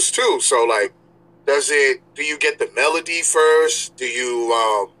produce too. So like, do you get the melody first? Do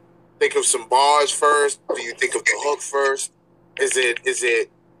you think of some bars first? Do you think of the hook first? Is it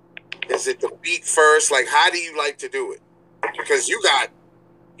the beat first? Like, how do you like to do it? Because you got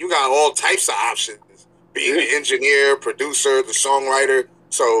all types of options. Being the engineer, producer, the songwriter.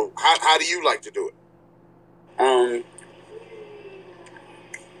 So how do you like to do it?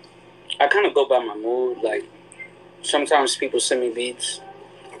 I kind of go by my mood. Like, sometimes people send me beats.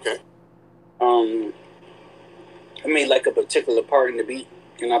 Okay. I made like a particular part in the beat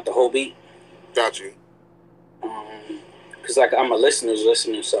and not the whole beat. Got you. Because like I'm a listener,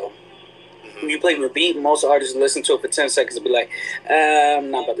 so when you play me a beat, most artists listen to it for 10 seconds and be like,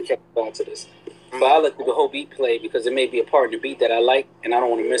 I'm not about to catch on to this. But I let the whole beat play because it may be a part in the beat that I like and I don't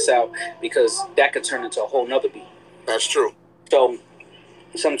want to miss out because that could turn into a whole nother beat. That's true. So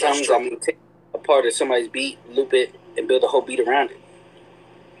sometimes I'm going to take a part of somebody's beat, loop it, and build a whole beat around it.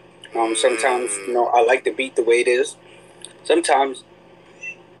 Sometimes, I like the beat the way it is. Sometimes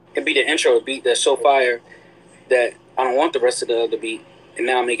it can be the intro beat that's so fire that I don't want the rest of the other beat, and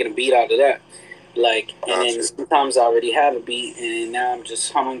now I'm making a beat out of that. Like, and then sometimes I already have a beat, and now I'm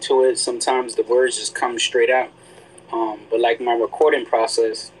just humming to it. Sometimes the words just come straight out. But like my recording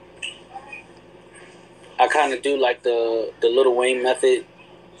process, I kind of do like the Lil Wayne method,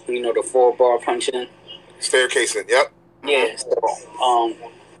 the 4-bar punching. Staircasing, yep. Yeah, so,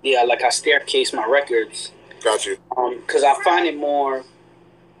 like I staircase my records. Got you. Because I find it more,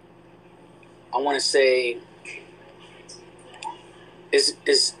 I want to say,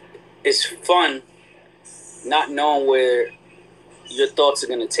 it's fun not knowing where your thoughts are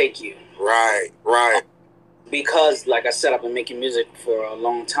gonna take you. Right. Because, like I said, I've been making music for a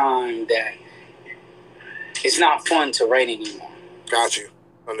long time that it's not fun to write anymore. Got you.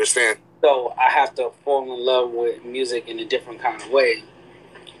 Understand. So I have to fall in love with music in a different kind of way.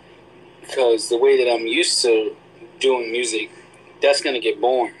 Because the way that I'm used to doing music, that's going to get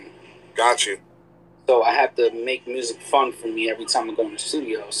boring. Got you. So I have to make music fun for me every time I go in the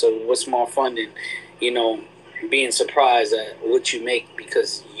studio. So what's more fun than, being surprised at what you make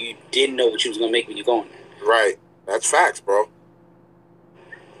because you didn't know what you was going to make when you go in there. Right. That's facts, bro.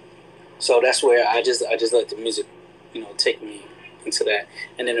 So that's where I just let the music, take me into that.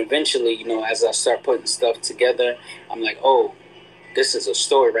 And then eventually, as I start putting stuff together, I'm like, oh, this is a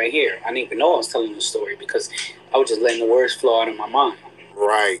story right here. I didn't even know I was telling a story because I was just letting the words flow out of my mind.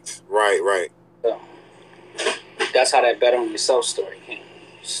 Right. So that's how that Bet On Yourself story came.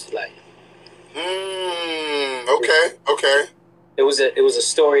 Just like, okay. It was a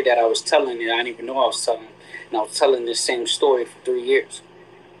story that I was telling and I didn't even know I was telling. And I was telling this same story for 3 years.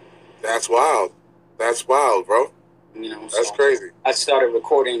 That's wild, bro. That's so crazy. I started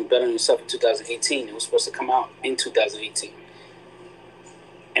recording Bet On Yourself in 2018. It was supposed to come out in 2018.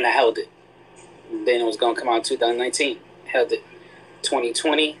 And I held it. Then it was going to come out in 2019. Held it.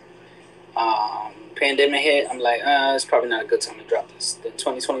 2020. Pandemic hit. I'm like, it's probably not a good time to drop this. Then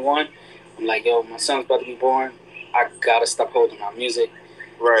 2021, I'm like, yo, my son's about to be born. I got to stop holding my music.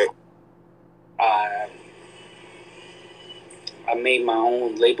 Right. I made my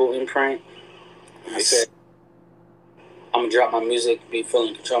own label imprint. Nice. I said, I'm going to drop my music, be full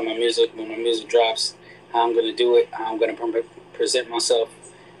in control of my music. When my music drops, how I'm going to do it, how I'm going to present myself.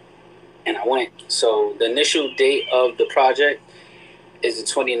 And I went. So the initial date of the project is the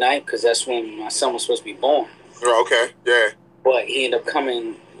 29th because that's when my son was supposed to be born. Oh, okay, yeah. But he ended up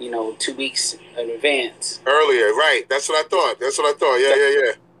coming, 2 weeks in advance. Earlier, right. That's what I thought.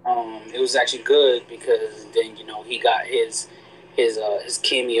 Yeah. It was actually good because then, he got his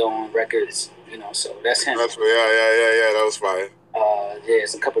cameo on records, so that's him. That's yeah. That was fire.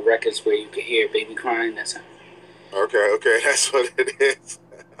 There's a couple records where you can hear baby crying. That's him. Okay, that's what it is.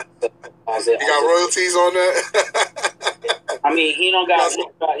 You got royalties on that? I mean, he don't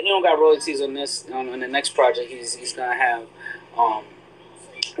got royalties on this. On the next project, he's gonna have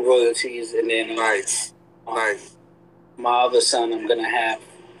royalties, and then nice. My other son, I'm gonna have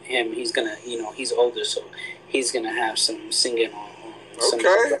him. He's gonna, he's older, so he's gonna have some singing on.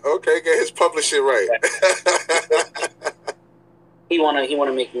 Okay, get his publishing right. He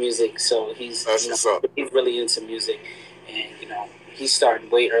wanna make music, so he's what's up. He's really into music, and he started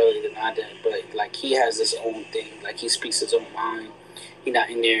way earlier than I did. But like he has his own thing, like he speaks his own mind. He's not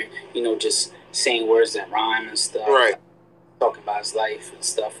in there, just saying words that rhyme and stuff. Right. Talking about his life and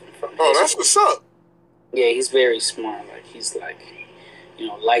stuff. That's what's up. Yeah, he's very smart. Like he's like,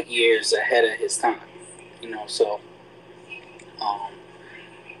 light years ahead of his time. So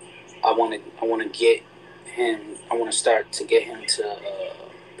I want to get him. I want to start to get him to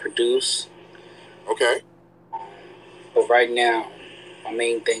produce. Okay. But right now, my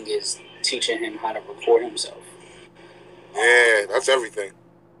main thing is teaching him how to record himself. Yeah, that's everything.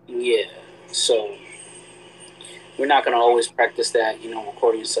 Yeah. So we're not gonna always practice that,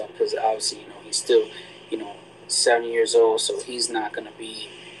 recording yourself, because obviously, he's still, 7 years old, so he's not gonna be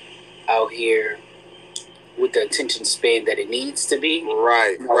out here with the attention span that it needs to be.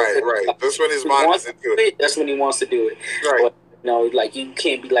 Right. That's when his mind is into it. That's when he wants to do it. Right. But, like you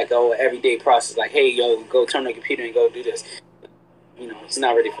can't be like, everyday process. Like, hey, yo, go turn on the computer and go do this. He's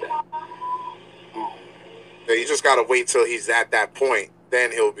not ready for that. Yeah, you just gotta wait till he's at that point.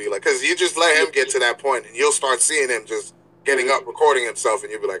 Then he'll be like, because you just let him get to that point, and you'll start seeing him just getting up, recording himself,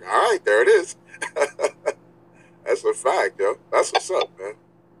 and you'll be like, all right, there it is. That's a fact, yo. That's what's up, man.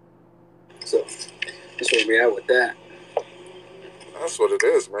 So that's where we're at with that. That's what it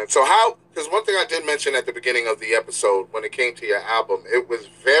is, man. So because one thing I did mention at the beginning of the episode, when it came to your album, it was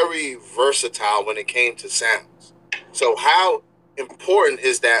very versatile when it came to sounds. So how important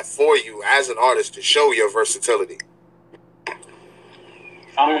is that for you as an artist to show your versatility?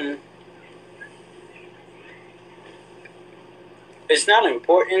 It's not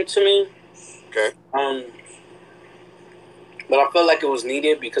important to me. Okay. But I felt like it was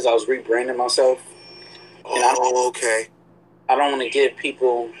needed because I was rebranding myself. Okay. I don't want to give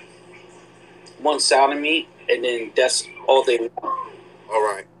people one side of me, and then that's all they want. All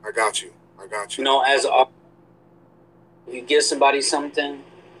right, I got you. As you give somebody something,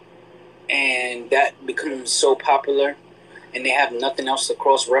 and that becomes so popular, and they have nothing else to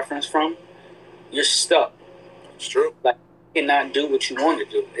cross-reference from, you're stuck. It's true. Like, you cannot do what you want to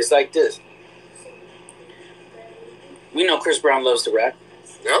do. It's like this. We know Chris Brown loves to rap.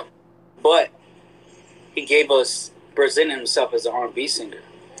 Yep. But he presented himself as an R&B singer.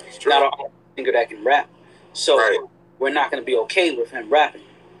 Not an R&B singer that can rap. So we're not going to be okay with him rapping.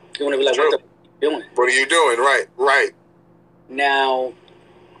 You're going to be like, what the f*** are you doing? What are you doing? Right. Now,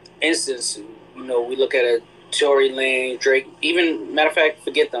 instance, we look at a Tory Lanez, Drake, even, matter of fact,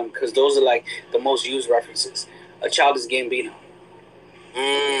 forget them, because those are like the most used references. A Childish Gambino.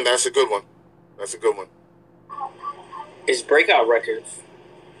 That's a good one. His breakout record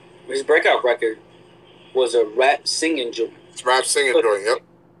was a rap singing joint. It's rap singing joint, yep.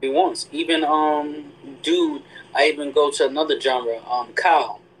 He wants. Even, I even go to another genre,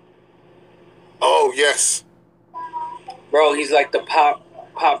 Kyle. Oh, yes. Bro, he's like the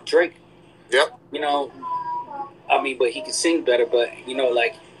pop Drake. Yep. But he can sing better, but,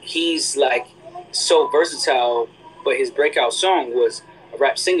 he's like so versatile, but his breakout song was a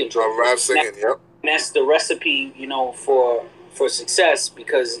rap singing joint. Rap singing, yep. And that's the recipe, for success,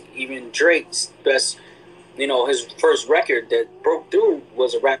 because even Drake's best, his first record that broke through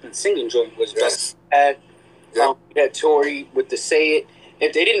was a rap and singing joint. Was yes. He had Tory with the Say It.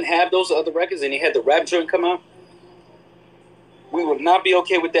 If they didn't have those other records and he had the rap joint come out, we would not be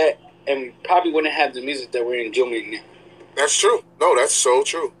okay with that, and we probably wouldn't have the music that we're enjoying now. That's true. No, that's so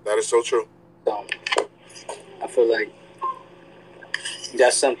true. That is so true. So, I feel like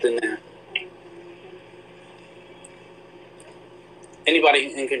that's something that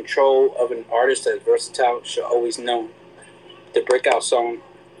anybody in control of an artist that's versatile should always know the breakout song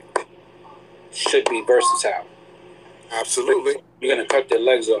should be versatile. Absolutely. You're going to cut their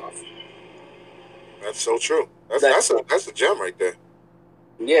legs off. That's so true. That's a gem right there.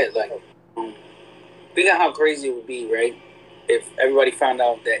 Yeah, like, think of how crazy it would be, right? If everybody found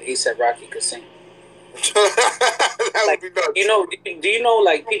out that A$AP Rocky could sing. That would be nuts. Do you know,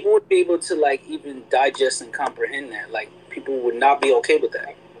 like, people would be able to, like, even digest and comprehend that. Like, people would not be okay with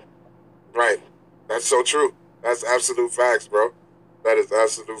that. Right. That's so true. That's absolute facts, bro. That is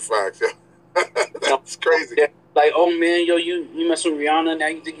absolute facts. Yeah. That's crazy. Yeah. Like, oh, man, you mess with Rihanna, now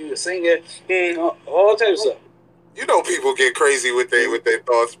you think you a singer. All types of stuff. People get crazy with their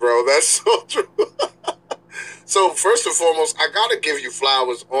thoughts, bro. That's so true. So, first and foremost, I got to give you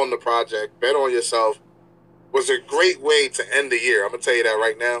flowers on the project. Bet on Yourself was a great way to end the year. I'm going to tell you that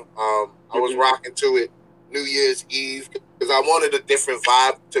right now. I was rocking to it New Year's Eve because I wanted a different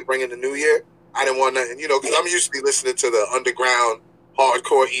vibe to bring in the new year. I didn't want nothing, because I'm usually listening to the underground,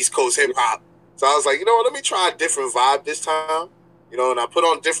 hardcore East Coast hip-hop. So I was like, let me try a different vibe this time. And I put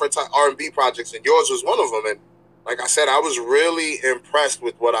on different R&B projects, and yours was one of them. And like I said, I was really impressed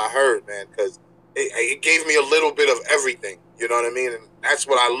with what I heard, man, because it gave me a little bit of everything. You know what I mean? And that's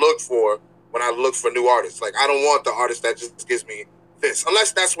what I look for when I look for new artists. Like, I don't want the artist that just gives me this,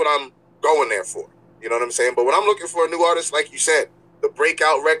 unless that's what I'm going there for. You know what I'm saying? But when I'm looking for a new artist, like you said, the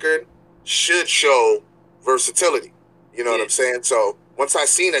breakout record should show versatility. You know what I'm saying? So once I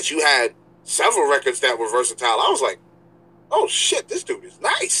seen that you had several records that were versatile, I was like, oh shit, this dude is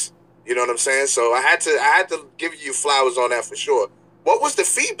nice. You know what I'm saying? So I had to give you flowers on that for sure. What was the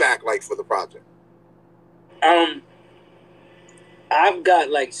feedback like for the project? I've got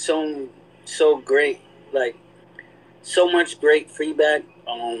like so great, like so much great feedback.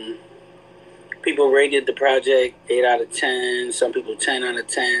 People rated the project 8 out of 10. Some people 10 out of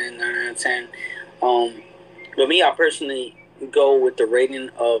 10, 9 out of 10. But me, I personally go with the rating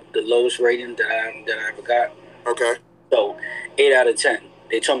of the lowest rating that I ever got. Okay. So 8 out of 10.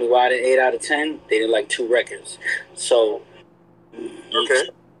 They told me why I did 8 out of 10. They did like 2 records. So okay,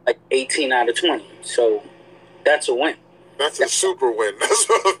 like 18 out of 20. So that's a win. That's a super win. That's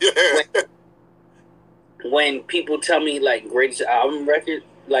what, When people tell me like greatest album record,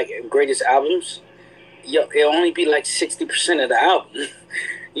 like greatest albums, it'll only be like 60% of the album.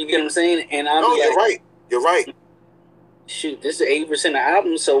 You get what I'm saying? And you're right. You're right. Shoot, this is 80% of the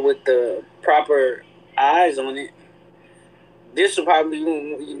album. So with the proper eyes on it, this will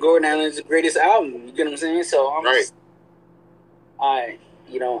probably go down as the greatest album. You get what I'm saying? So I'm right. I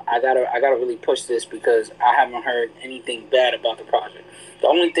gotta really push this because I haven't heard anything bad about the project. The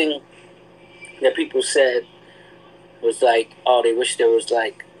only thing that people said was like, oh, they wish there was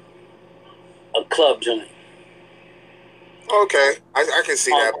like a club joint. Okay, I can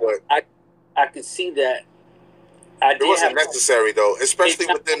see that, but I could see that. It wasn't necessary though, especially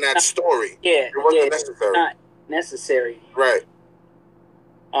within that story. Yeah, it wasn't necessary. It's not necessary. Right.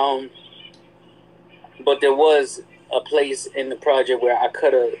 But there was a place in the project where I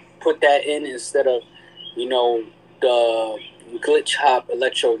could have put that in instead of, the glitch hop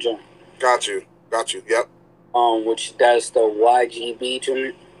electro joint. Got you. Yep. Which that's the YGB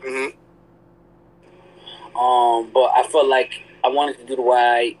joint. Mm-hmm. But I felt like I wanted to do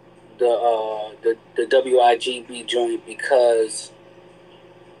the WIGB joint because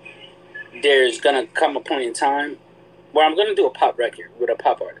there's gonna come a point in time where I'm gonna do a pop record with a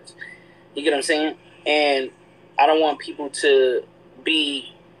pop artist. You get what I'm saying? And I don't want people to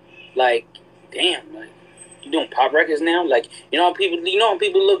be like, damn, like you doing pop records now? Like how people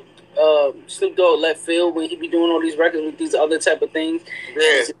look Snoop Dogg left field when he be doing all these records with these other type of things.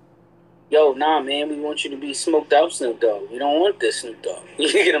 Yeah. Yo, nah, man, we want you to be smoked out Snoop Dogg. We don't want this Snoop Dogg.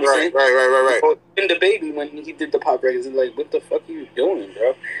 You get what I'm saying? Right. In the baby, when he did the pop records, it's like, what the fuck are you doing,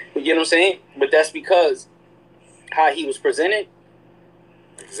 bro? You get what I'm saying? But that's because how he was presented.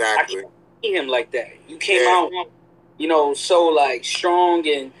 Exactly. I can't see him like that. You came out, so like strong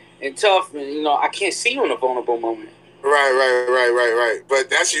and tough, and I can't see you in a vulnerable moment. Right. But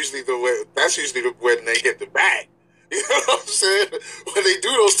that's usually the way. That's usually when they get the bag. You know what I'm saying? When they do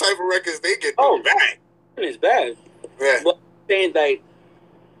those type of records, they get the bag. It's bad. Yeah. But I'm saying, like,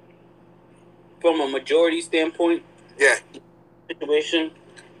 from a majority standpoint, situation,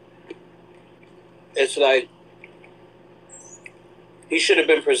 it's like he should have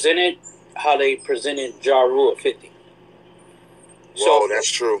been presented how they presented Ja Rule at 50. Whoa, that's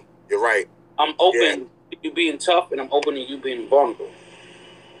true. You're right. I'm open to you being tough, and I'm open to you being vulnerable.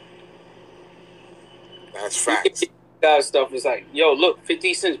 That's facts. Guys, stuff is like, yo, look,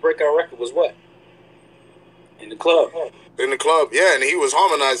 50 Cent's breakout record was what? In the club. In the club, yeah, and he was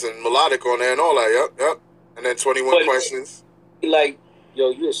harmonizing melodic on there and all that. Yep. And then 21 Questions. Like, yo,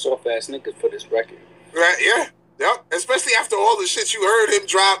 you a soft ass nigga for this record. Right? Yeah. Yep. Especially after all the shit you heard him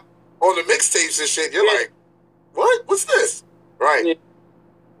drop on the mixtapes and shit, you're like, what? What's this? Right. Yeah.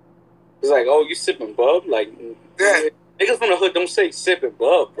 It's like, oh, you sipping bub? Like, niggas from the hood don't say sipping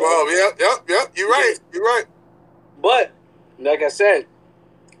bub, bro. Well, yep. You're right. But, like I said,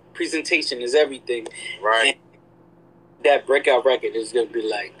 presentation is everything. Right. And that breakout record is gonna be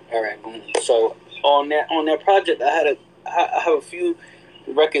like, all right, boom. So on that project, I have a few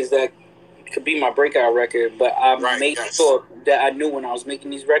records that could be my breakout record, but I made sure that I knew when I was making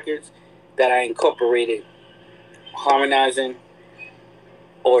these records that I incorporated harmonizing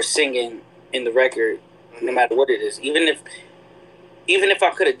or singing in the record, no matter what it is. Even if I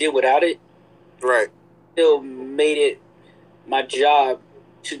could have did without it, right. Still made it my job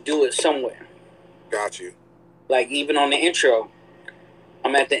to do it somewhere. Got you. Like even on the intro,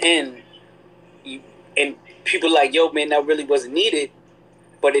 I'm at the end, and people like, yo, man, that really wasn't needed,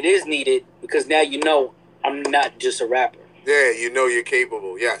 but it is needed because now you know I'm not just a rapper. Yeah, you know you're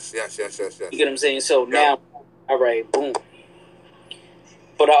capable. Yes. You get what I'm saying? So now, all right, boom.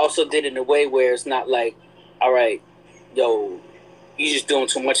 But I also did it in a way where it's not like, all right, yo, you just doing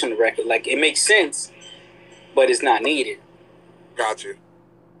too much on the record. Like it makes sense, but it's not needed. Got you.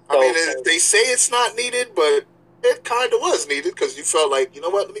 I mean, they say it's not needed, but it kind of was needed because you felt like, you know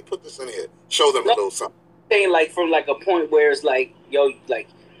what? Let me put this in here. Show them a little something. Saying like from like a point where it's like, yo, like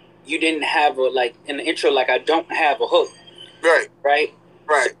you didn't have a like in the intro, like I don't have a hook. Right.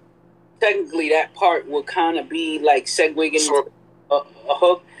 So technically, that part would kind of be like segueing a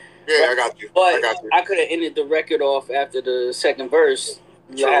hook. Yeah, right? I got you. But I could have ended the record off after the second verse.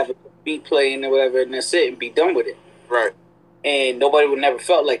 You have a beat playing or whatever, and that's it, and be done with it. Right. And nobody would never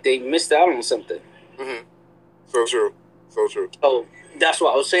felt like they missed out on something. Mm-hmm. So true. So that's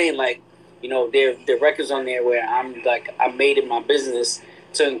what I was saying. Like, there are records on there where I'm like, I made it my business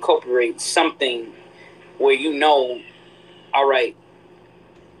to incorporate something where all right,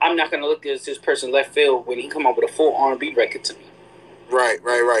 I'm not gonna look at this person left field when he come up with a full R&B record to me. Right.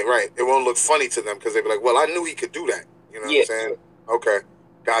 It won't look funny to them because they be like, well, I knew he could do that. You know what I'm saying? Okay.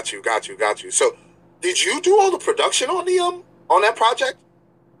 Got you. So, did you do all the production on the on that project?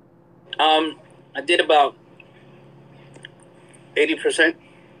 I did about 80%.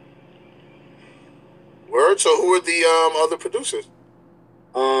 Word. So, who are the other producers?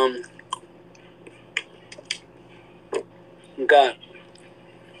 Got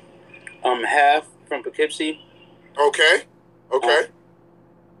Half from Poughkeepsie. Okay.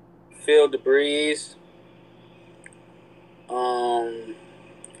 Phil DeBreeze.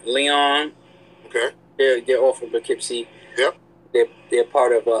 Leon. Okay. They're all from Poughkeepsie. Yep. They're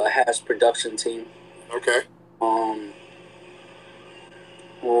part of Half's production team. Okay.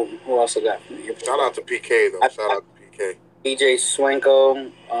 Who else I got from here? Shout out to PK though. Shout out to PK. DJ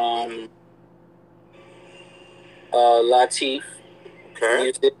Swanko. Latif. Okay.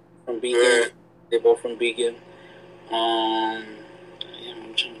 Music from Beacon. Yeah. They're both from Beacon. I'm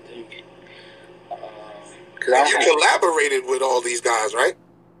trying to think. And you collaborated with all these guys, right?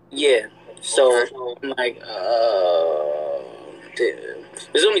 Yeah. So I'm like,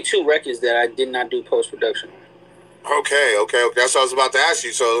 There's only 2 records that I did not do post-production on. Okay. That's what I was about to ask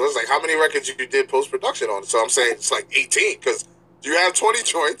you. So it was like, how many records you did post-production on? So I'm saying it's like 18 because you have 20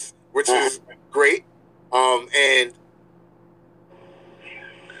 joints, which is great. And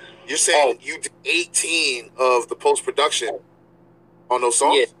you're saying you did 18 of the post-production on those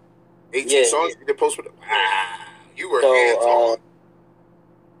songs? Yeah. 18 songs you did post-production? You were hands-on.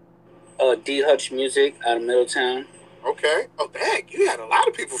 D Hutch Music out of Middletown. Okay. Oh, dang. You had a lot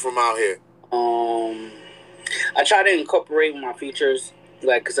of people from out here. I try to incorporate my features,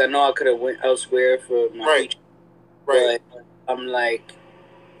 like, because I know I could have went elsewhere for my features. Right. But I'm like,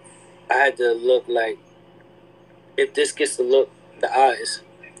 I had to look like, if this gets the look, the eyes,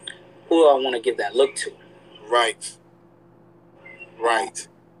 who do I want to give that look to? Right.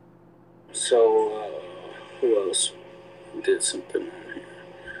 So, who else did something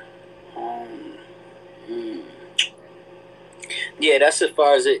on here? Yeah, that's as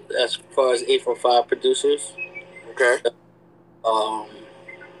far as 845 producers. Okay.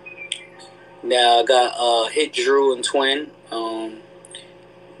 Now I got Hit Drew and Twin.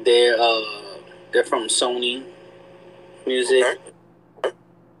 They're from Sony Music.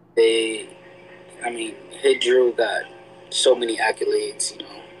 Okay. Hit Drew got so many accolades,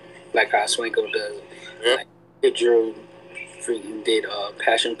 like how Swanko does. Yep. Like, Hit Drew freaking did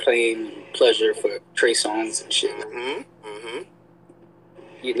Passion Plane, Pleasure for Trey Songz and shit.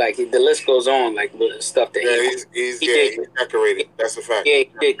 Like the list goes on, like with the stuff that he's decorated. That's a fact. Yeah, he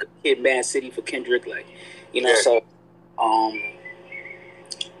did Kid Band City for Kendrick, so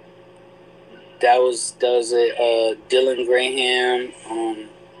that was it. Dylan Graham,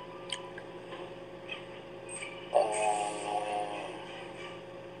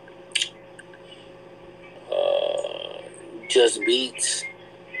 Just Beats.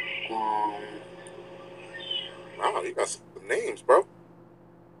 Wow, you got some names, bro.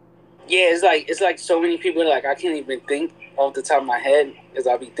 Yeah, it's like so many people. Like I can't even think off the top of my head because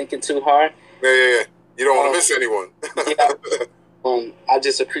I'll be thinking too hard. Yeah. You don't want to miss anyone. I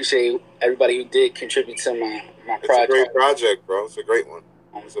just appreciate everybody who did contribute to my project. It's a great project, bro. It's a great one.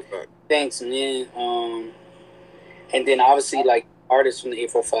 It's a fact. Thanks, man. And then obviously like artists from the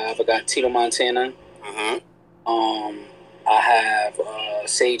 845. I got Tito Montana. I have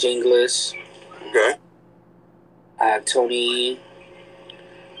Sage English. Okay. I have Tony.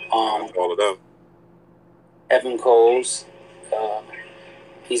 All of them. Evan Coles.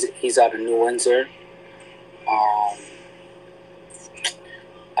 He's out of New Windsor.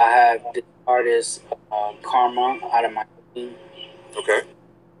 I have this artist Karma out of Miami. Okay.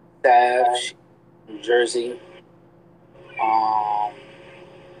 Savage, New Jersey.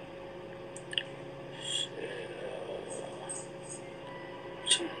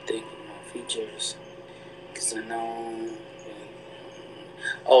 Trying to think of my features because I know.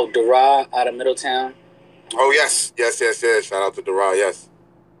 Oh, Dara out of Middletown. Oh yes. Shout out to Dara. Yes.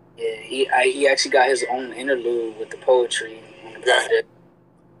 Yeah, he actually got his own interlude with the poetry on the project.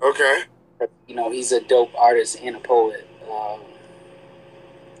 Okay. He's a dope artist and a poet.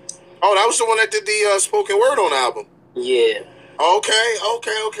 Oh, that was the one that did the spoken word on the album. Yeah. Okay.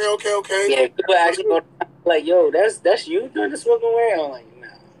 Yeah, people actually go like, "Yo, that's you doing the spoken word?" I'm like, "No."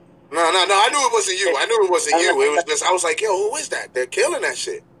 No. I knew it wasn't you. It was just I was like, "Yo, who is that? They're killing that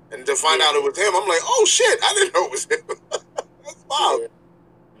shit." And to find out it was him, I'm like, "Oh shit! I didn't know it was him." That's wild. Yeah.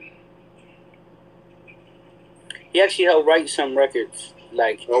 He actually helped write some records.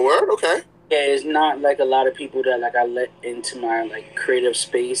 Like, oh, word? Okay. Yeah, it's not like a lot of people that like I let into my like creative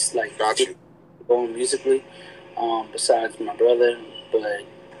space, like got you going musically. Besides my brother, but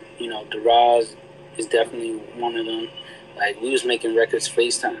Daraz is definitely one of them. Like we was making records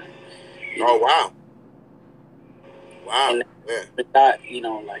FaceTime. Oh wow. And not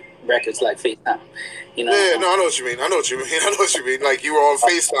like records like FaceTime. Yeah, no, I know what you mean. Like you were on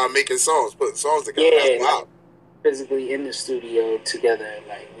FaceTime making songs, putting songs together. Yeah, that's wild. Physically in the studio together,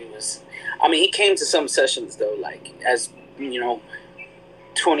 like we was. He came to some sessions though, like as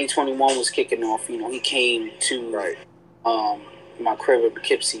 2021 was kicking off. He came to my crib in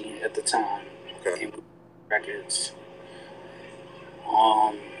Poughkeepsie at the time. Okay. And records.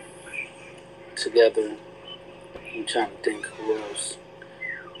 Together. I'm trying to think who else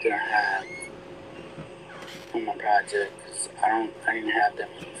did I have on my project because I didn't have that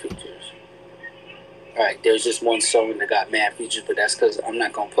many features. Alright, there's just one song that got mad features, but that's because I'm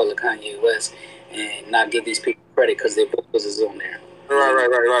not gonna pull a Kanye West and not give these people credit because their vocals is on there.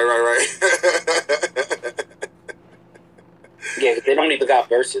 Right. Yeah, they don't even got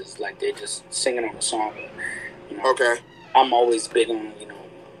verses. Like they're just singing on the song. Okay. I'm always big on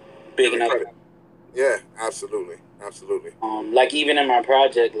bigging up. Yeah, absolutely. Absolutely. Like even in my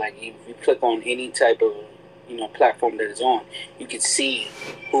project, like if you click on any type of platform that is on, you can see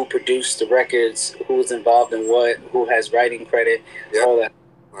who produced the records, who's involved in what, who has writing credit, all that.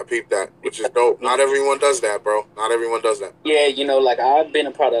 I peeped that, which is dope. Not everyone does that, bro. Not everyone does that. Yeah, like I've been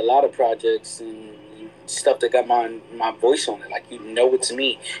a part of a lot of projects and stuff that got my voice on it. Like it's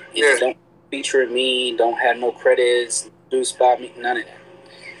me. And don't feature me. Don't have no credits. Do spot me. None of that.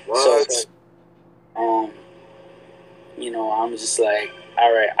 What? So, I'm just like,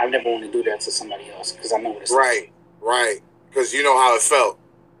 all right, I never want to do that to somebody else because I know what it's like. Right. Because you know how it felt.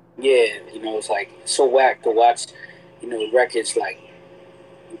 Yeah, it's like so whack to watch, records like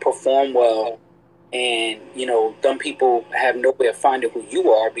perform well, and dumb people have no way of finding who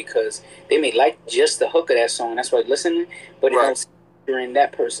you are because they may like just the hook of that song. That's why they're listening, but they don't see you're in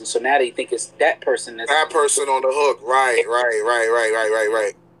that person. So now they think it's that person. That person on the hook. Right.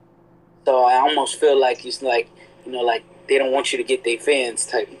 So I almost feel like it's like like they don't want you to get their fans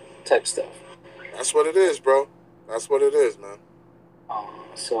type stuff. That's what it is, bro. That's what it is, man.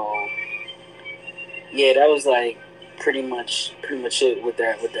 So yeah, that was like pretty much it with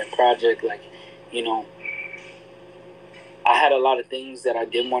that project. Like, I had a lot of things that I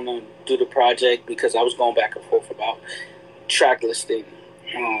didn't want to do the project because I was going back and forth about track listing.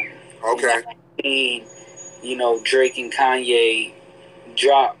 Okay. Drake and Kanye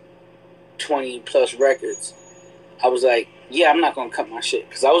dropped 20 plus records. I was like, yeah, I'm not gonna cut my shit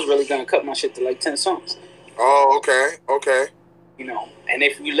because I was really gonna cut my shit to like 10 songs. Oh, okay. And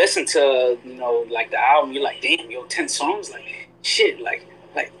if you listen to like the album, you're like, damn, 10 songs, like shit, like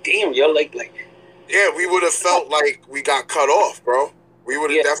damn, like. Yeah, we would have felt like we got cut off, bro. We would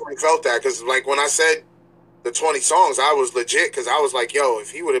have definitely felt that because like when I said the 20 songs, I was legit because I was like, yo,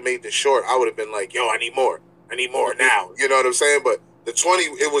 if he would have made this short, I would have been like, yo, I need more now. You know what I'm saying? But the 20,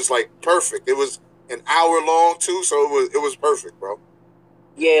 it was like perfect. It was an hour long too, so it was perfect, bro.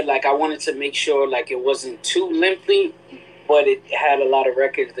 Yeah, like I wanted to make sure like it wasn't too lengthy, but it had a lot of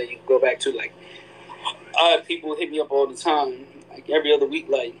records that you can go back to. Like, people hit me up all the time, like every other week,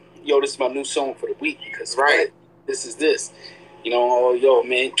 like, yo, this is my new song for the week because this is this. Oh, yo,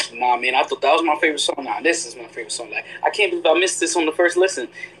 man, nah, man, I thought that was my favorite song. Nah, this is my favorite song. Like, I can't believe I missed this on the first listen.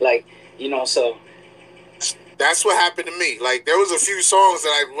 Like, so. That's what happened to me. Like, there was a few songs that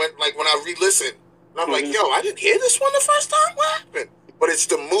I went, like, when I re-listened, and I'm like, yo, I didn't hear this one the first time? What happened? But it's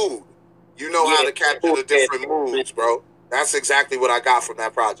the mood. You know how to capture the different moods, bro. That's exactly what I got from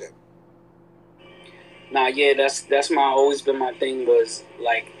that project. Nah, yeah, that's always been my thing was,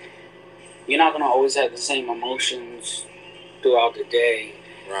 like, you're not going to always have the same emotions throughout the day.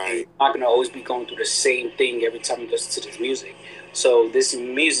 Right. You're not going to always be going through the same thing every time you listen to this music. So this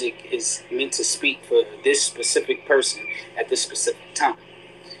music is meant to speak for this specific person at this specific time.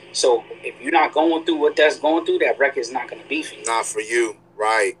 So if you're not going through what that's going through, that record is not going to be for you. Not for you,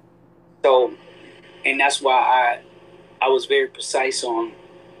 right. So, and that's why I was very precise on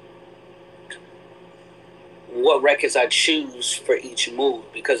what records I choose for each mood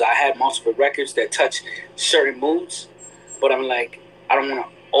because I had multiple records that touch certain moods, but I'm like, I don't want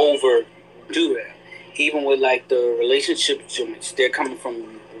to overdo that. Even with like the relationship joints, they're coming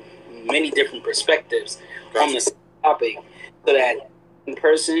from many different perspectives on this topic, so that in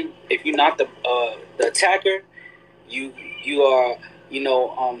person, if you're not the attacker, you are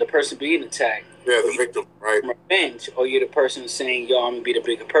the person being attacked. Yeah, the victim, right? Revenge, or you're the person saying, "Yo, I'm gonna be the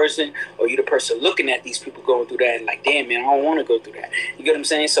bigger person," or you're the person looking at these people going through that and like, "Damn, man, I don't want to go through that." You get what I'm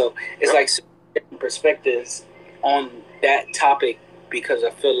saying? So it's like different perspectives on that topic because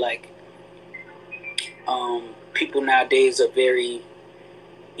I feel like people nowadays are very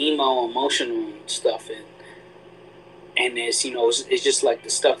emo, emotional and stuff, and it's it's just like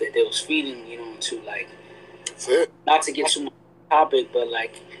the stuff that they was feeding into like. That's it. Not to get too much topic, but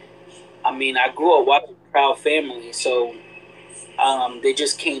like. I mean, I grew up watching Proud Family, so they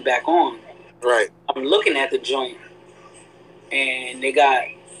just came back on. Right. I'm looking at the joint, and they got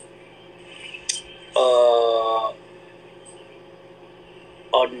a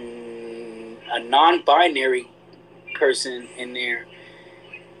non-binary person in there.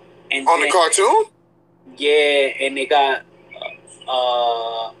 And on the cartoon? Yeah, and they got...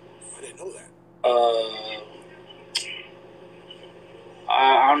 I didn't know that.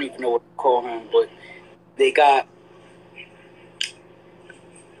 I don't even know what to call him, but they got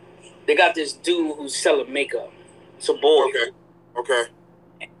this dude who's selling makeup. It's a boy. Okay.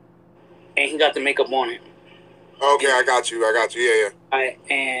 And he got the makeup on him. Okay, I got you. Yeah.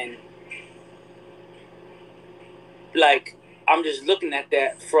 And like I'm just looking at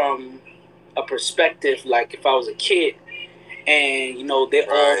that from a perspective, like if I was a kid, and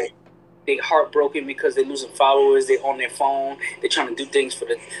they're all they heartbroken because they're losing followers. They're on their phone. They're trying to do things for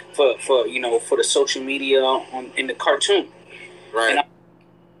the social media in the cartoon. Right. And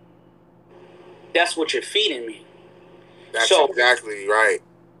that's what you're feeding me. That's exactly right.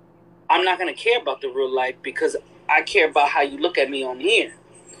 I'm not gonna care about the real life because I care about how you look at me on here.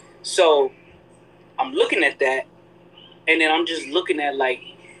 So I'm looking at that, and then I'm just looking at like,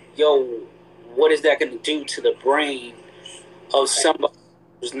 yo, what is that gonna do to the brain of somebody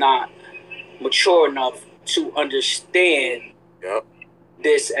who's not mature enough to understand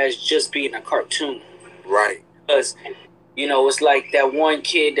this as just being a cartoon? Right. Because, it's like that one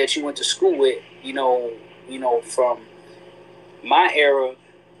kid that you went to school with, from my era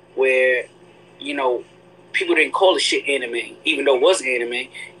where, people didn't call the shit anime, even though it was anime.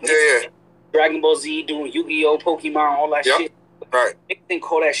 Yeah. Dragon Ball Z, doing Yu-Gi-Oh, Pokemon, all that shit. Right. They didn't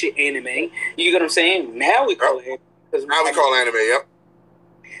call that shit anime. You get what I'm saying? Now we call it anime. Now we call anime,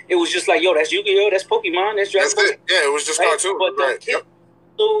 It was just like, yo, that's Yu-Gi-Oh, that's Pokemon, that's Dragon Ball. That's it. Yeah, it was just cartoon. But right. Yep.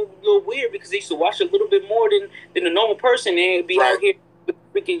 A little weird because they used to watch a little bit more than the normal person. They'd be out here with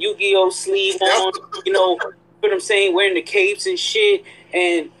freaking Yu-Gi-Oh sleeve on, what I'm saying, wearing the capes and shit.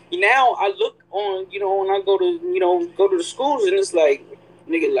 And now I look on, when I go to the schools, and it's like,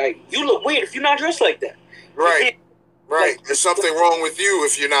 nigga, like, you look weird if you're not dressed like that. Right. Right. There's something wrong with you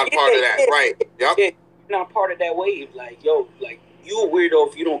if you're not part of that. Right. Yep. Yeah, you're not part of that wave. Like, yo, like, you a weirdo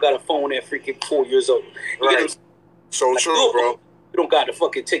if you don't got a phone at freaking 4 years old. Right. So like, true, bro. You don't got the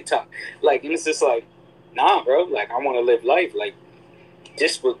fucking TikTok. Like, and it's just like, nah, bro. Like, I want to live life. Like,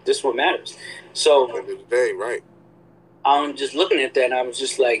 this what matters. So, at the end of the day, right. I'm just looking at that, and I was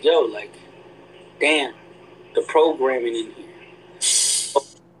just like, yo, like, damn, the programming in here.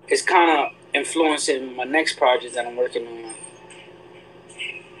 It's kind of influencing my next project that I'm working on.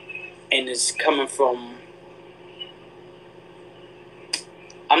 And it's coming from,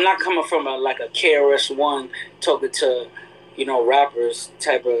 I'm not coming from a KRS-One talking to, rappers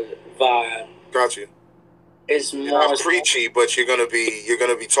type of vibe. Got you. It's you're more not preachy, but you're gonna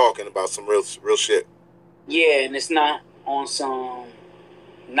be talking about some real shit. Yeah, and it's not on some,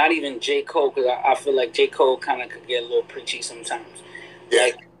 not even J. Cole, because I feel like J. Cole kind of could get a little preachy sometimes. Yeah,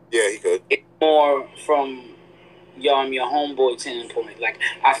 like, yeah, he could. It's more from I'm your homeboy standpoint. Like,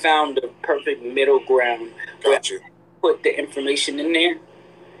 I found the perfect middle ground. Got you. I put the information in there,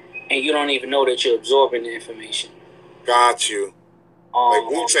 and you don't even know that you're absorbing the information. Got you. Like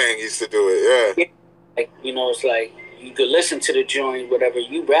Wu-Tang used to do it, yeah. Like, it's like, you could listen to the joint, whatever,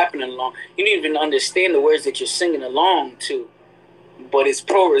 you rapping along. You don't even understand the words that you're singing along to. But it's it's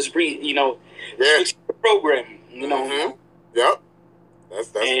programming, Mm-hmm. Yep.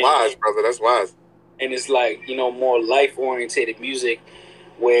 That's wise, brother. That's wise. And it's like, more life-orientated music,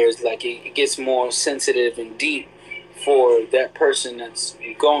 where it's like it gets more sensitive and deep for that person that's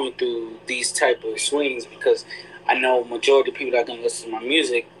going through these type of swings, because I know majority of people that are going to listen to my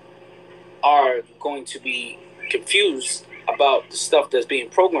music are going to be confused about the stuff that's being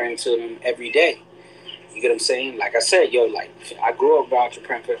programmed to them every day. You get what I'm saying? Like I said, yo, like, I grew up around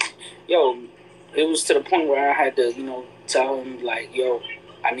entrepreneur. Yo, it was to the point where I had to, tell him, like, yo,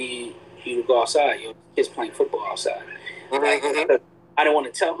 I need you to go outside. Yo, kids playing football outside. Mm-hmm, like, mm-hmm. I didn't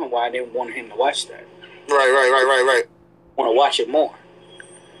want to tell him why I didn't want him to watch that. Right. I want to watch it more.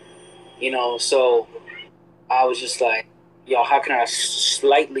 So I was just like, yo, how can I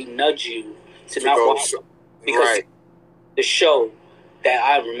slightly nudge you to not watch it? Because the show that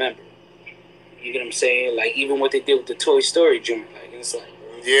I remember. You get what I'm saying? Like, even what they did with the Toy Story joint. Like, it's like...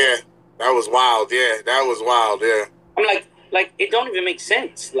 Yeah, that was wild. Yeah, that was wild, yeah. I'm like, it don't even make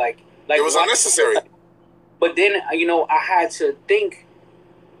sense. Like it was unnecessary. But then, I had to think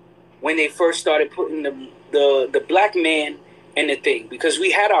when they first started putting the black man in the thing. Because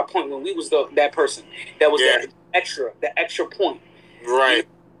we had our point when we was that person. That was the extra point. Right.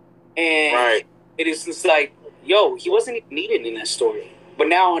 And it is just like, yo, he wasn't even needed in that story. But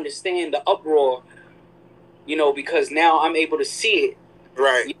now I understand the uproar, because now I'm able to see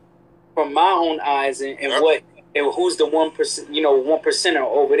it from my own eyes and who's the 1%, 1%er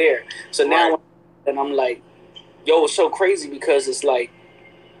over there. So now, and I'm like, yo, it's so crazy because it's like,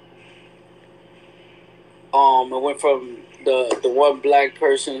 it went from the one black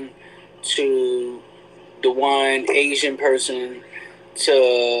person to the one Asian person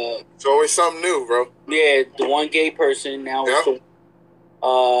to... It's always something new, bro. Yeah, the one gay person, now it's the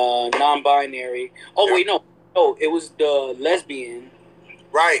non-binary. Oh wait, no, it was the lesbian.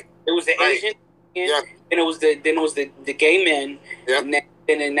 Right. It was the Asian. Yeah. And it was the gay men. Yep.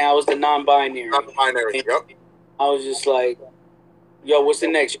 And then now it's the non-binary. Non-binary. Yep. I was just like, yo, what's the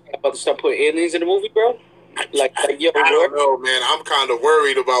next? You about to start putting aliens in the movie, bro? Like yo, I don't know, man. I'm kind of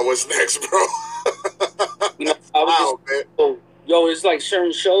worried about what's next, bro. you know, I was man. yo, it's like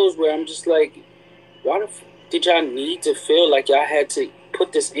certain shows where I'm just like, why the did y'all need to feel like y'all had to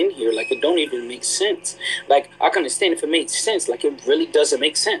put this in here? Like, it don't even make sense. Like, I can understand if it makes sense. Like, it really doesn't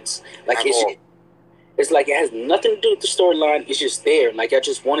make sense. Like, it's like it has nothing to do with the storyline. It's just there. Like, I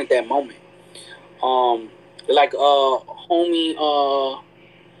just wanted that moment. Like, homie,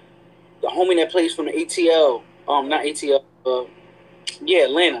 the homie that plays from the ATL, not ATL, yeah,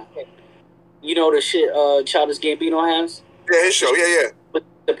 Atlanta. You know the shit Childish Gambino has? Yeah, his show, yeah. With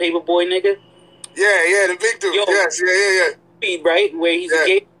the Paperboy nigga? Yeah, the big dude. Yo, yes, yeah. Right? Where he's a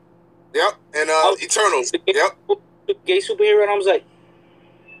gay. Yep, and Eternals. Yep. Gay superhero, and I was like,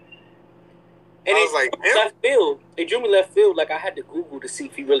 and I was like, left field. It drew me left field. Like, I had to Google to see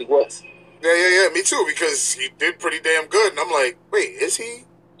if he really was. Yeah. Me too, because he did pretty damn good. And I'm like, wait, is he?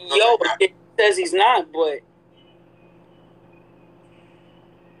 Yo, it says he's not, but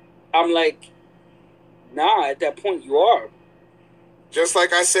I'm like, nah, at that point you are. Just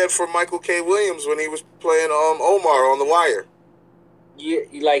like I said for Michael K. Williams when he was playing Omar on The Wire. Yeah,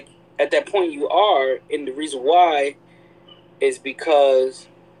 like, at that point you are, and the reason why is because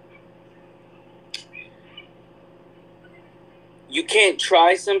you can't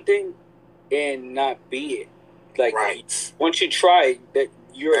try something and not be it. Like, right. Once you try that,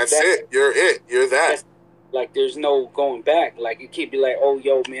 that's it. You're it. You're that. Like, there's no going back. Like, you can't be like, oh,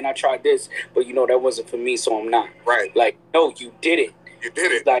 yo, man, I tried this, but, you know, that wasn't for me, so I'm not. Right. Like, no, you did it. You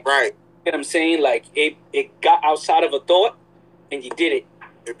did it. Like, right. You know what I'm saying? Like, it got outside of a thought, and you did it.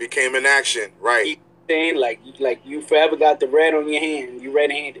 It became an action. Right. You know what I'm saying? Like, you forever got the red on your hand. You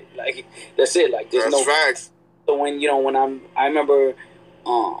red-handed. Like, that's it. Like, there's that's facts. So when, you know, I remember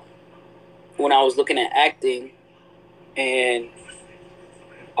when I was looking at acting, and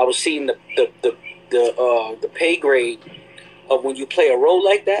I was seeing the pay grade of when you play a role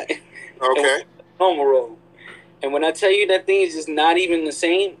like that. Okay. Normal role. And when I tell you that thing is just not even the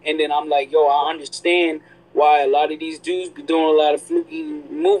same, and then I'm like, yo, I understand why a lot of these dudes be doing a lot of fluky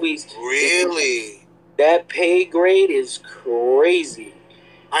movies. Really? That pay grade is crazy.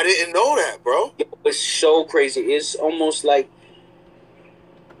 I didn't know that, bro. It's so crazy. It's almost like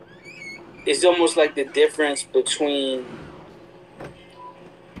the difference between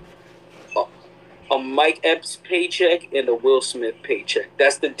a Mike Epps paycheck and a Will Smith paycheck.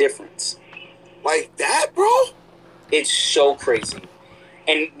 That's the difference. Like that, bro? It's so crazy.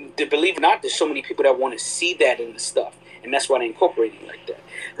 And to believe it or not, there's so many people that want to see that in the stuff. And that's why they incorporate it like that.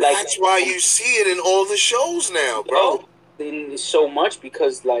 Like, that's why you see it in all the shows now, bro. It's so much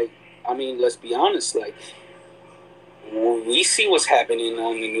because, like, I mean, let's be honest. Like, we see what's happening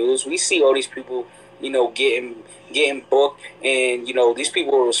on the news. We see all these people, you know, getting booked. And, you know, these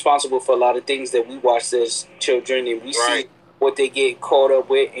people are responsible for a lot of things that we watch as children. And we see what they get caught up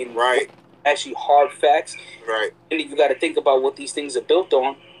with. And actually hard facts. Right. And you got to think about what these things are built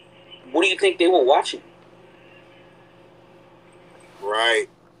on. What do you think they were watching? Right.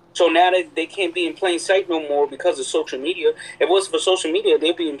 So now that they can't be in plain sight no more because of social media. If it wasn't for social media,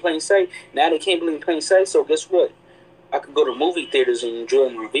 they'd be in plain sight. Now they can't be in plain sight. So guess what? I could go to movie theaters and enjoy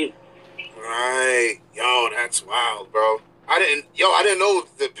my review. Right. Yo, that's wild, bro. I didn't know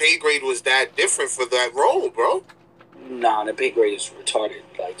the pay grade was that different for that role, bro. Nah, the pay grade is retarded.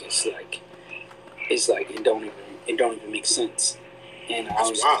 It's like it don't even make sense. And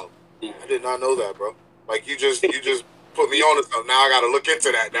that's wild. Yeah. I did not know that, bro. Like you just put me on to something. Now I gotta look into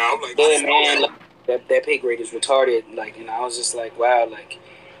that now. I'm like, yeah, man, that pay grade is retarded. Like, and I was just like, wow, like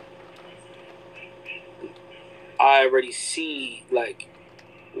I already see like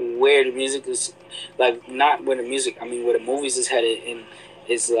where the music is, like not where the music, I mean where the movies is headed, and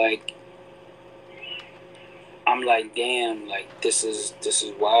it's like I'm like, damn, like this is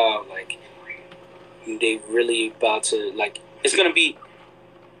wild. Like they really about to, like, it's gonna be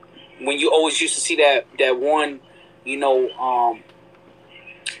when you always used to see that one, you know,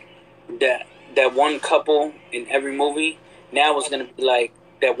 that one couple in every movie. Now it's gonna be like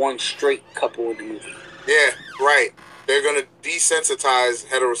that one straight couple in the movie. Yeah, right. They're gonna desensitize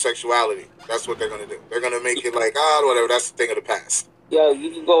heterosexuality. That's what they're gonna do. They're gonna make it like, whatever. That's the thing of the past. Yo,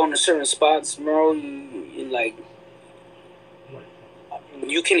 you can go into certain spots, bro. You like,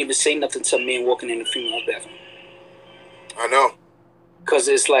 you can't even say nothing to a man walking in the female bathroom. I know. Because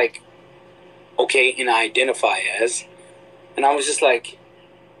it's like, okay, and I identify as. And I was just like,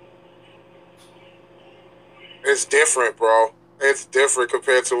 it's different, bro. It's different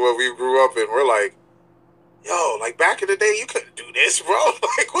compared to what we grew up in. We're like, yo, like back in the day, you couldn't do this, bro.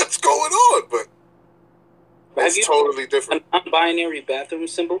 Like, what's going on? But it's totally different. An non-binary bathroom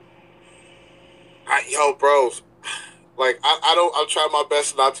symbol? Yo, bros, like I'm trying my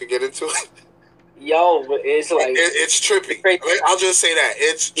best not to get into it. Yo, but it's like It's trippy. I mean, I'll just say that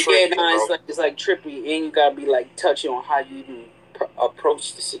it's trippy. yeah, no, bro. it's like trippy, and you gotta be like touchy on how you even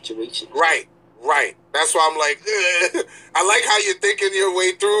approach the situation. Right. That's why I'm like, I like how you're thinking your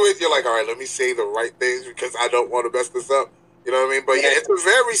way through it. You're like, all right, let me say the right things because I don't want to mess this up. You know what I mean? But yeah, it's a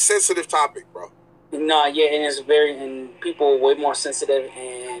very sensitive topic, bro. No, yeah, and people are way more sensitive,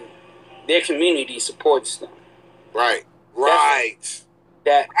 and their community supports them. Right.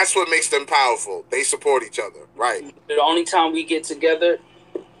 That's what makes them powerful. They support each other. Right. The only time we get together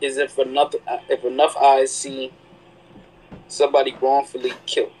is if enough eyes see somebody wrongfully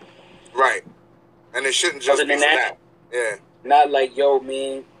killed. Right. And it shouldn't just be that. Yeah. Not like, yo,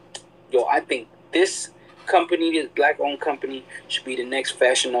 man, I think this company, this black-owned company, should be the next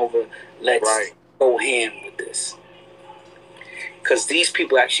Fashion Nova. Let's go ham with this. Because these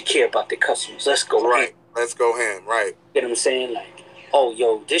people actually care about their customers. Let's go ham. Let's go ham. Right. You know what I'm saying? Like, oh,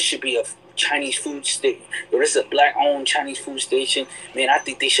 yo, this should be a Chinese food station. Yo, this is a black-owned Chinese food station. Man, I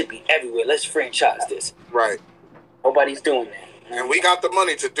think they should be everywhere. Let's franchise this. Right. Nobody's doing that. And we got the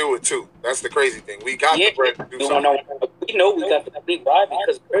money to do it too. That's the crazy thing. We got the bread to do something. We know we got the money. Why?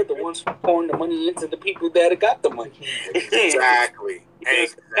 Because we're the ones pouring the money into the people that got the money. Exactly.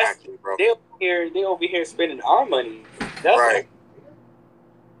 Exactly, bro. They over here spending our money. That's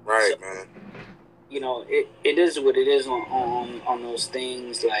right, man. You know, it is what it is on those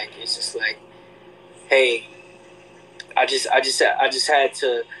things. Like, it's just like, hey, I just had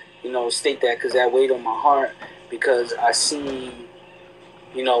to, you know, state that because that weighed on my heart. Because I seen,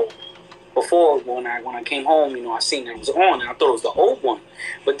 you know, before when I came home, you know, I seen it was on, and I thought it was the old one.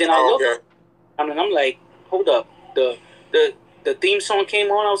 But then I looked, and I'm like, hold up, the theme song came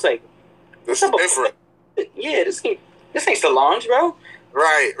on. I was like, this is different. Yeah, this ain't Solange, bro.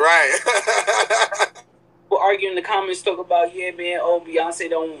 Right. People argue in the comments, talk about, yeah, man, oh, Beyonce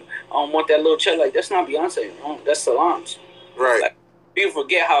don't want that little child. Like, that's not Beyonce, that's Solange. Right. Like, people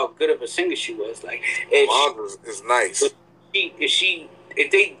forget how good of a singer she was. Like, Solange is nice. If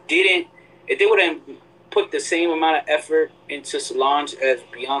they wouldn't put the same amount of effort into Solange as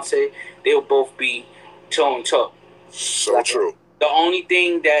Beyonce, they would both be toe and toe. So like, true. The only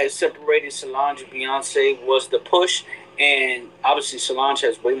thing that separated Solange and Beyonce was the push, and obviously Solange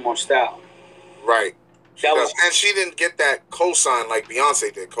has way more style. Right. And she didn't get that cosign like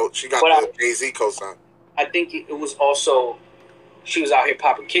Beyonce did. She got the Jay-Z cosign. I think it was also, she was out here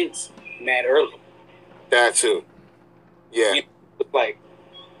popping kids mad early. That too. Yeah. You know, like,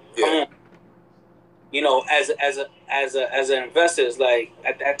 come on. You know, as an investor, it's like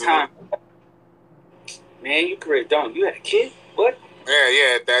at that time, man, your career done. You had a kid? What?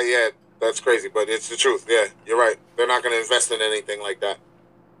 Yeah, that's crazy, but it's the truth. Yeah, you're right. They're not going to invest in anything like that.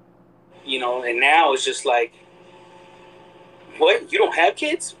 You know, and now it's just like, what? You don't have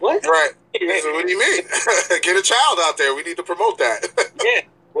kids? What? Right. So what do you mean? Get a child out there. We need to promote that. Yeah.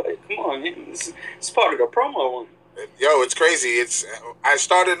 What? Come on, man. It's part of the promo. Yo, it's crazy. I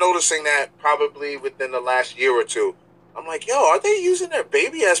started noticing that probably within the last year or two. I'm like, yo, are they using their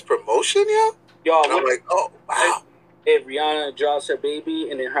baby as promotion, yo? Yo, I'm like, oh, wow. If Rihanna drops her baby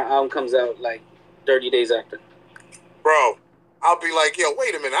and then her album comes out like 30 days after. Bro, I'll be like, yo,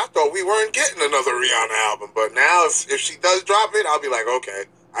 wait a minute. I thought we weren't getting another Rihanna album. But now if she does drop it, I'll be like, okay,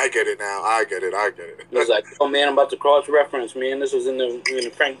 I get it now. I get it. It was like, oh, man, I'm about to cross-reference, man. This was in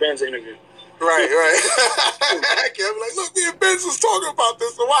the Frank Benz interview. Right. I can't be like, look, me and Benz was talking about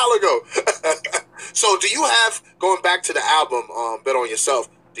this a while ago. So do you have, going back to the album, Bet on Yourself,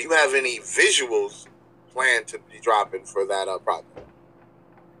 do you have any visuals planned to be dropping for that project?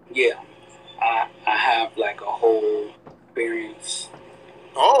 Yeah. I have like a whole experience.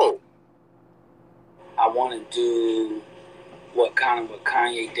 Oh. I want to do what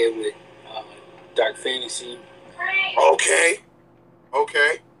Kanye did with Dark Fantasy. Okay.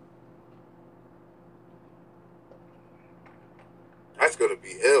 That's gonna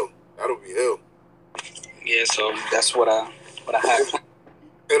be ill. That'll be ill. Yeah, so that's what I have.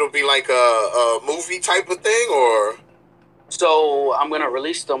 It'll be like a movie type of thing, or? So I'm gonna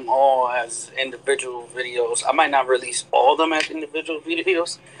release them all as individual videos. I might not release all of them as individual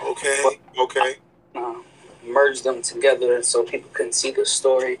videos. Okay. Merge them together so people can see the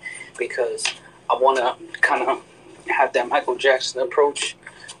story, because I want to kind of have that Michael Jackson approach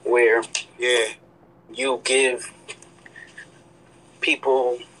where you give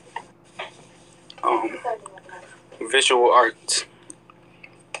people visual art.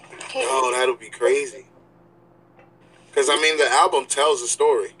 Oh, that'll be crazy. Because, I mean, the album tells a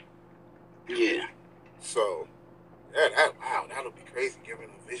story. Yeah. So, Yeah, wow, that'll be crazy. Giving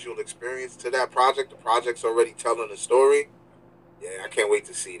a visual experience to that project. The project's already telling a story. Yeah, I can't wait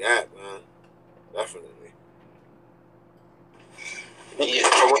to see that, man. Definitely. Yeah.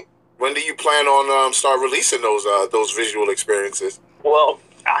 So when do you plan on start releasing those visual experiences? Well,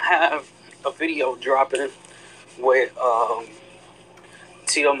 I have a video dropping with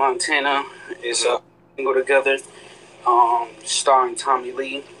Tio Montana is go together, starring Tommy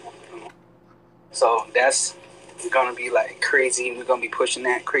Lee. So that's gonna be like crazy. We're gonna be pushing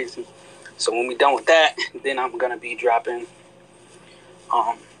that crazy. So when we're done with that, then I'm gonna be dropping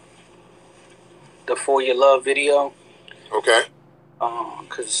the For Your Love video. Okay.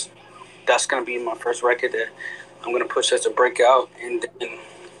 Because that's gonna be my first record that I'm gonna push as a breakout, and then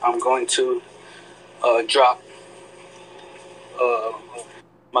I'm going to drop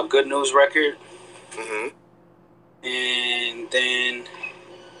my Good News record, and then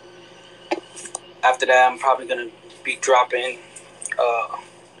after that, I'm probably gonna be dropping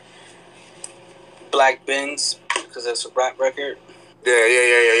Black Benz because that's a rap record. Yeah.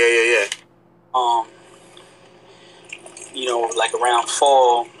 You know, like around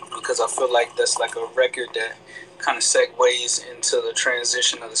fall, because I feel like that's like a record that kind of segues into the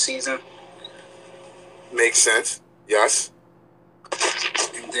transition of the season. Makes sense. Yes.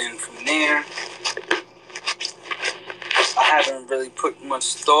 And then from there, I haven't really put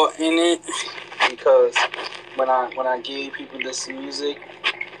much thought in it because when I gave people this music,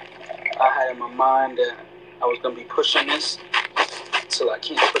 I had in my mind that I was gonna be pushing this till I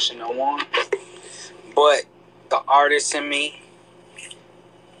can't push it no more. But the artist in me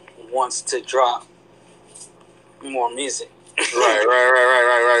wants to drop more music.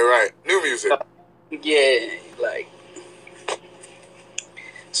 Right. New music. Yeah, like,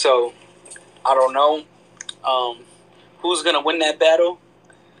 so I don't know who's gonna win that battle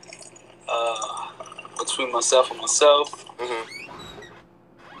between myself and myself.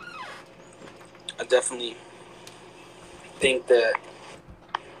 I definitely think that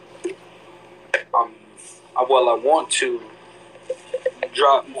I want to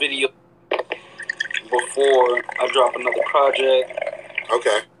drop video before I drop another project.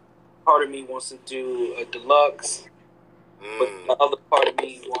 Okay. Part of me wants to do a deluxe, but the other part of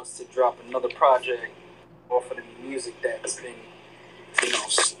me wants to drop another project off of the music that's been, you know,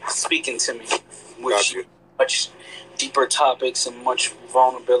 speaking to me, which much deeper topics and much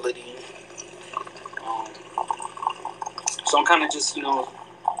vulnerability. So I'm kind of just, you know,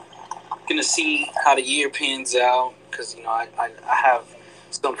 gonna see how the year pans out, because, you know, I have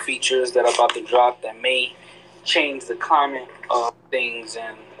some features that I'm about to drop that may change the climate of things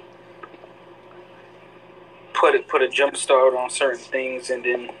and put a jump start on certain things, and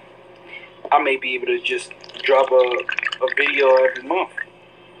then I may be able to just drop a video every month,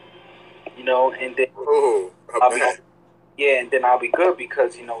 you know, and then and then I'll be good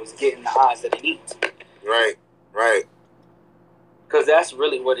because, you know, it's getting the eyes that it needs. Right. Because that's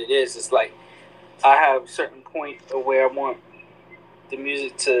really what it is. It's like I have a certain point of where I want the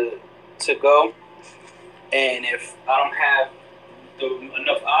music to go, and if I don't have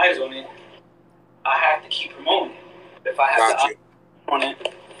enough eyes on it, I have to keep promoting it. If I have the eyes on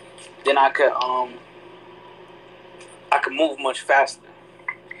it, then I could move much faster.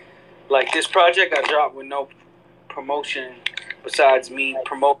 Like this project I dropped with no promotion besides me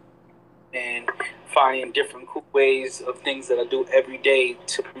promoting and finding different cool ways of things that I do every day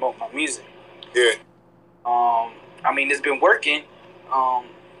to promote my music. Yeah. I mean, it's been working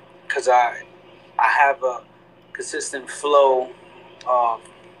because I have a consistent flow of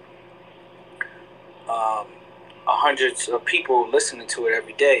hundreds of people listening to it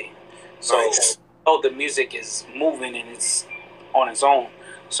every day. So, the music is moving and it's on its own.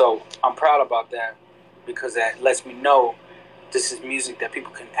 So I'm proud about that because that lets me know this is music that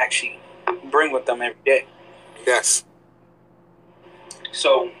people can actually bring with them every day. Yes.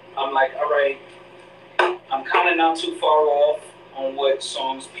 So I'm like, all right, I'm kind of not too far off on what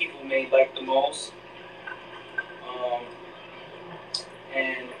songs people may like the most.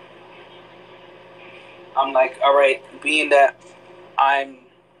 And I'm like, all right, being that I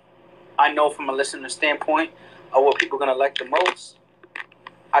know from a listener standpoint of what people are going to like the most,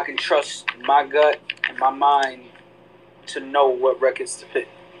 I can trust my gut and my mind to know what records to pick.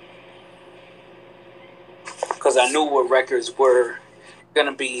 Because I knew what records were going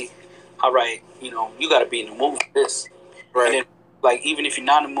to be, all right, you know, you got to be in the mood for this. Right. And then, like, even if you're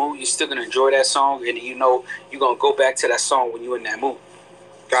not in the mood, you're still going to enjoy that song, and you know you're going to go back to that song when you're in that mood.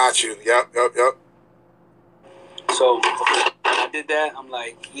 Got you. Yep. So when I did that, I'm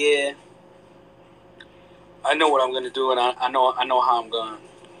like, yeah, I know what I'm going to do, and I know how I'm gonna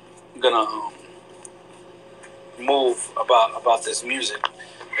move about this music.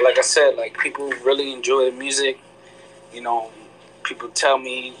 Like I said, like people really enjoy the music. You know, people tell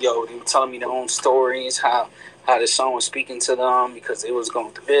me, they were telling me their own stories, how the song was speaking to them because it was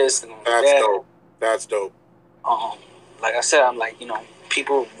going through this and That's that. dope. That's dope. Like I said, I'm like,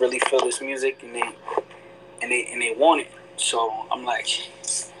 people really feel this music and they want it. So I'm like,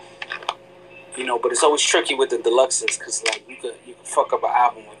 but it's always tricky with the deluxes because like you could fuck up an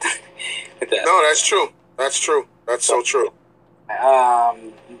album with that. No, that's true. That's true. That's so true.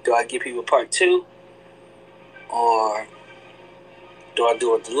 Do I give people part 2 or do I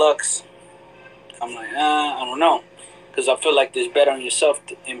do a deluxe? I'm like, I don't know, because I feel like this Bet on Yourself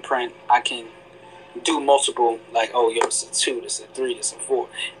imprint, I can do multiple, like, oh, yo, it's a 2, this is a 3, this is a 4,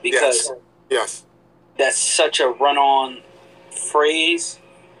 because yes, that's such a run-on phrase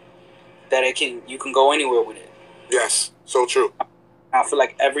that you can go anywhere with it. Yes, so true. I feel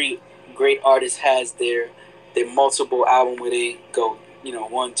like every great artist has their multiple album where they go,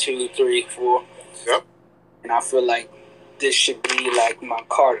 1, 2, 3, 4. Yep. And I feel like this should be like my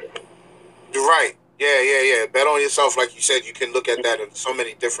Carter. You're right. Yeah. Bet on yourself, like you said, you can look at that in so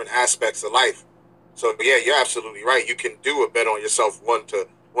many different aspects of life. So yeah, you're absolutely right. You can do a bet on yourself 1 to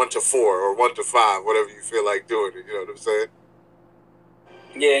 4 or 1 to 5, whatever you feel like doing it. You know what I'm saying?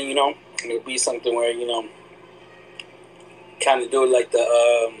 Yeah, it'll be something where kind of do it like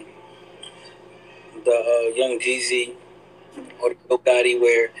the Young Jeezy or the Lil Gotti,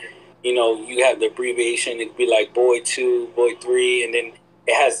 where you have the abbreviation. It'd be like Boy 2, Boy 3, and then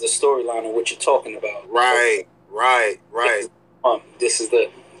it has the storyline of what you're talking about. Right. This is the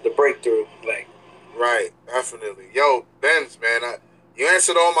breakthrough, like. Right, definitely. Yo, Benz, man, you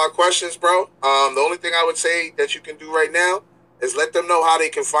answered all my questions, bro. The only thing I would say that you can do right now is let them know how they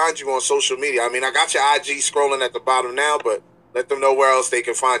can find you on social media. I mean, I got your IG scrolling at the bottom now, but let them know where else they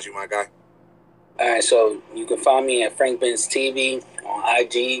can find you, my guy. All right, so you can find me at Frank Benz TV on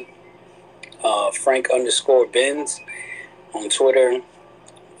IG, Frank_Benz on Twitter,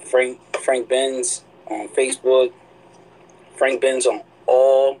 Frank Benz on Facebook, Frank Benz on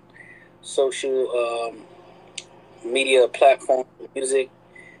all social media platforms for music.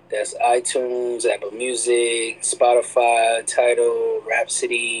 That's iTunes, Apple Music, Spotify, Tidal,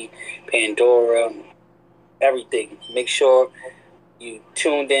 Rhapsody, Pandora, everything. Make sure you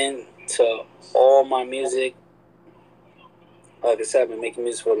tuned in to all my music. Like I said, I've been making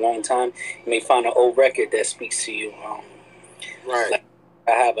music for a long time. You may find an old record that speaks to you. Right. Like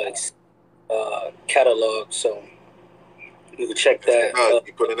I have a catalog, so you can check that.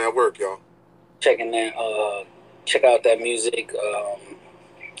 You put in that work, y'all. Check out that music.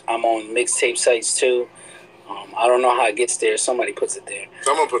 I'm on mixtape sites too. I don't know how it gets there. Somebody puts it there.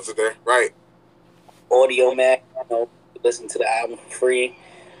 Someone puts it there, right? Audio Mac. Listen to the album for free.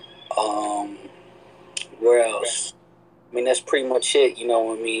 Where else? I mean, that's pretty much it.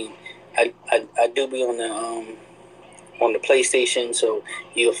 I do be on the PlayStation, so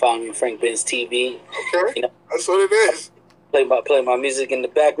you'll find me on Frank Benz TV. Okay, that's what it is. Play my music in the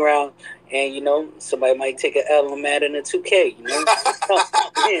background, and somebody might take an L on Madden and 2K.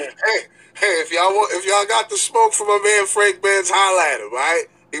 Hey, if y'all got the smoke from my man Frank Benz, holla at him, right?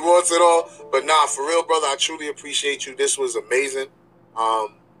 He wants it all. But nah, for real, brother, I truly appreciate you. This was amazing.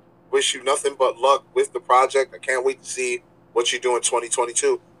 Wish you nothing but luck with the project. I can't wait to see what you do in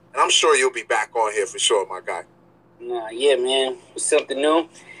 2022. And I'm sure you'll be back on here for sure, my guy. Nah, yeah, man. It's something new.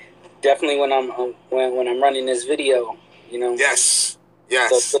 Definitely when I'm running this video, Yes.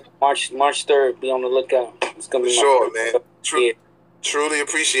 So March 3rd, be on the lookout. It's gonna be sure, man. Truly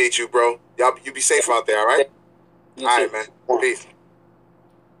appreciate you, bro. You be safe out there, all right? All right, man. Peace.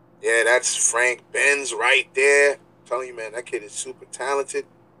 Yeah, that's Frank Benz right there. I'm telling you, man, that kid is super talented.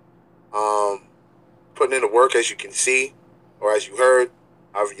 Putting in the work, as you can see, or as you heard,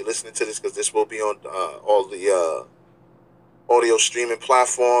 however you're listening to this, because this will be on all the audio streaming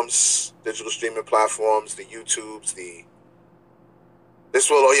platforms, digital streaming platforms, the YouTubes, this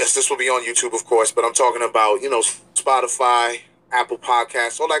will be on YouTube, of course, but I'm talking about, Spotify, Apple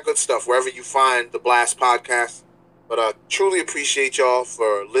Podcasts, all that good stuff, wherever you find the Blast Podcast. But I truly appreciate y'all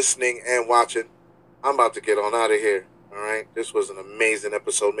for listening and watching. I'm about to get on out of here. All right. This was an amazing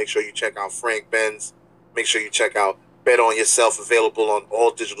episode. Make sure you check out Frank Benz. Make sure you check out Bet on Yourself, available on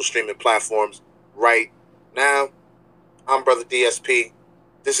all digital streaming platforms right now. I'm Brother DSP.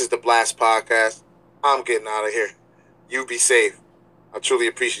 This is the Blast Podcast. I'm getting out of here. You be safe. I truly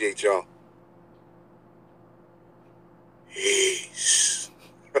appreciate y'all. Peace.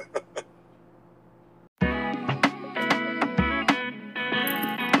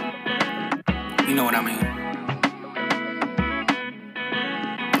 You know what I mean?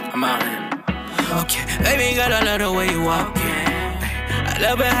 I'm out here. Okay, baby girl, I love the way you walk, I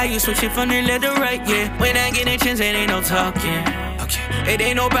love it how you switch it from the left to right, yeah. When I get a chance, it ain't no talking. Okay, it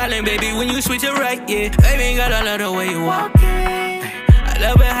ain't no problem, baby, when you switch it right, yeah. Baby girl, I love the way you walk, I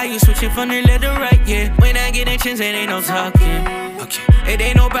love it how you switch it from the left to right, yeah. When I get a chance, it ain't no talking. Okay, it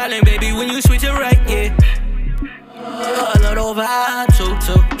ain't no problem, baby, when you switch it right, yeah. A little vibe, too.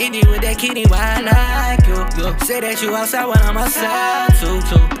 Hit you with that kitty, why I like you. Say that you outside when I'm outside, too.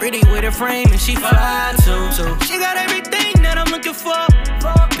 Pretty with a frame and she fly, too. She got everything that I'm looking for.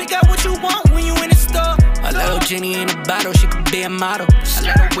 Pick out what you want when you in the store. A little Jenny in a bottle, she could be a model. I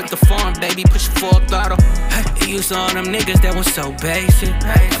let her with the form, baby, push it full throttle. Hey, you saw them niggas that was so basic.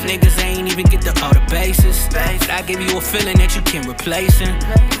 Them niggas ain't even get the all the bases. But I give you a feeling that you can't replace it.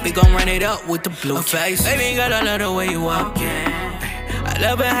 We gon' run it up with the blue face. Baby girl, I love the way you walk, I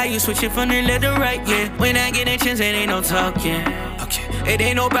love it how you switch it from the left to right, yeah. When I get a chance, it ain't no talking. Okay, it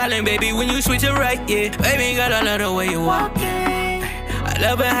ain't no problem, baby, when you switch it right, yeah. Baby girl, I love the way you walk, I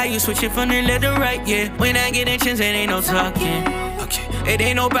love it how you switch it from the left to right, yeah. When I get a chance, it ain't no talking. Okay, it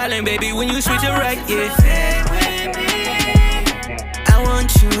ain't no problem, baby, when you switch it right, yeah. Stay with me. I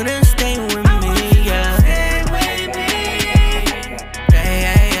want you to stay with me, yeah. Stay with me.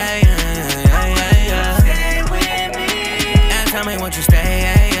 Stay with me. Now tell me what you stay.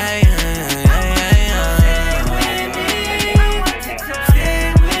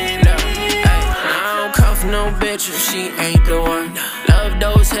 No bitch if she ain't the one. Love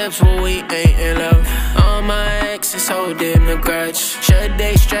those hips when we ain't in love. All my exes holding a grudge. Should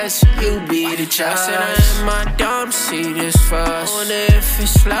they stress, you be the judge. I said I'm in my dumb, see this fuss. Wonder if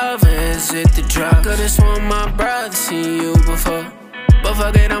it's love or is it the drug? Could've sworn my brother seen you before. But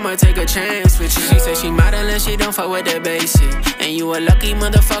fuck it, I'ma take a chance with you. She said she might unless she don't fuck with that basic. And you a lucky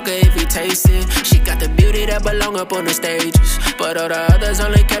motherfucker if you taste it. She got the beauty that belong up on the stages, but all the others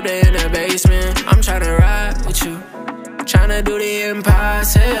only kept her in the basement. I'm tryna ride with you, tryna do the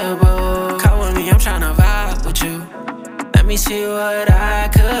impossible. Come with me, I'm tryna vibe with you. Let me see what I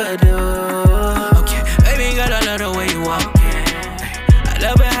could do. Okay, baby girl, I love the way you walk, I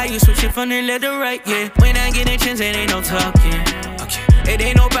love it how you switch it from the left to right, yeah. When I get a chance, it ain't no talking. It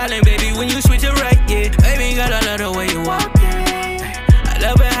ain't no problem, baby, when you switch it right, yeah. Baby girl, I love the way you walk, I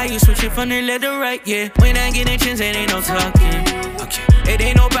love it how you switch it from the left to right, yeah. When I get a chance, it ain't no talking. It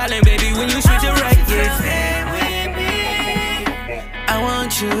ain't no problem, baby, when you switch it right, yeah. Stay with me. I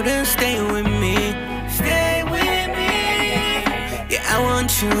want you to stay with me. Stay with me. Yeah, I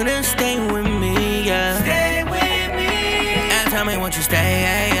want you to stay with me, yeah. Stay with me. Now tell me what you stay,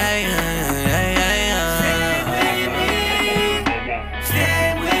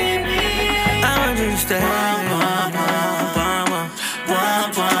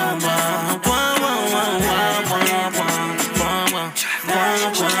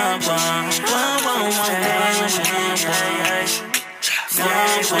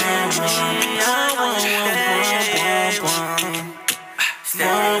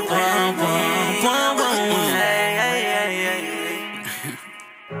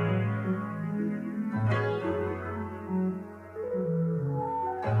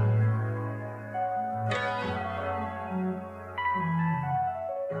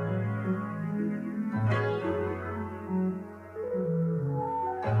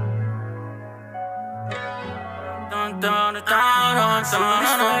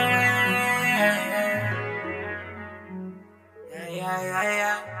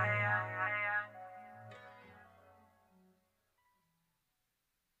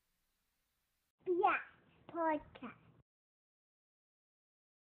 Podcast.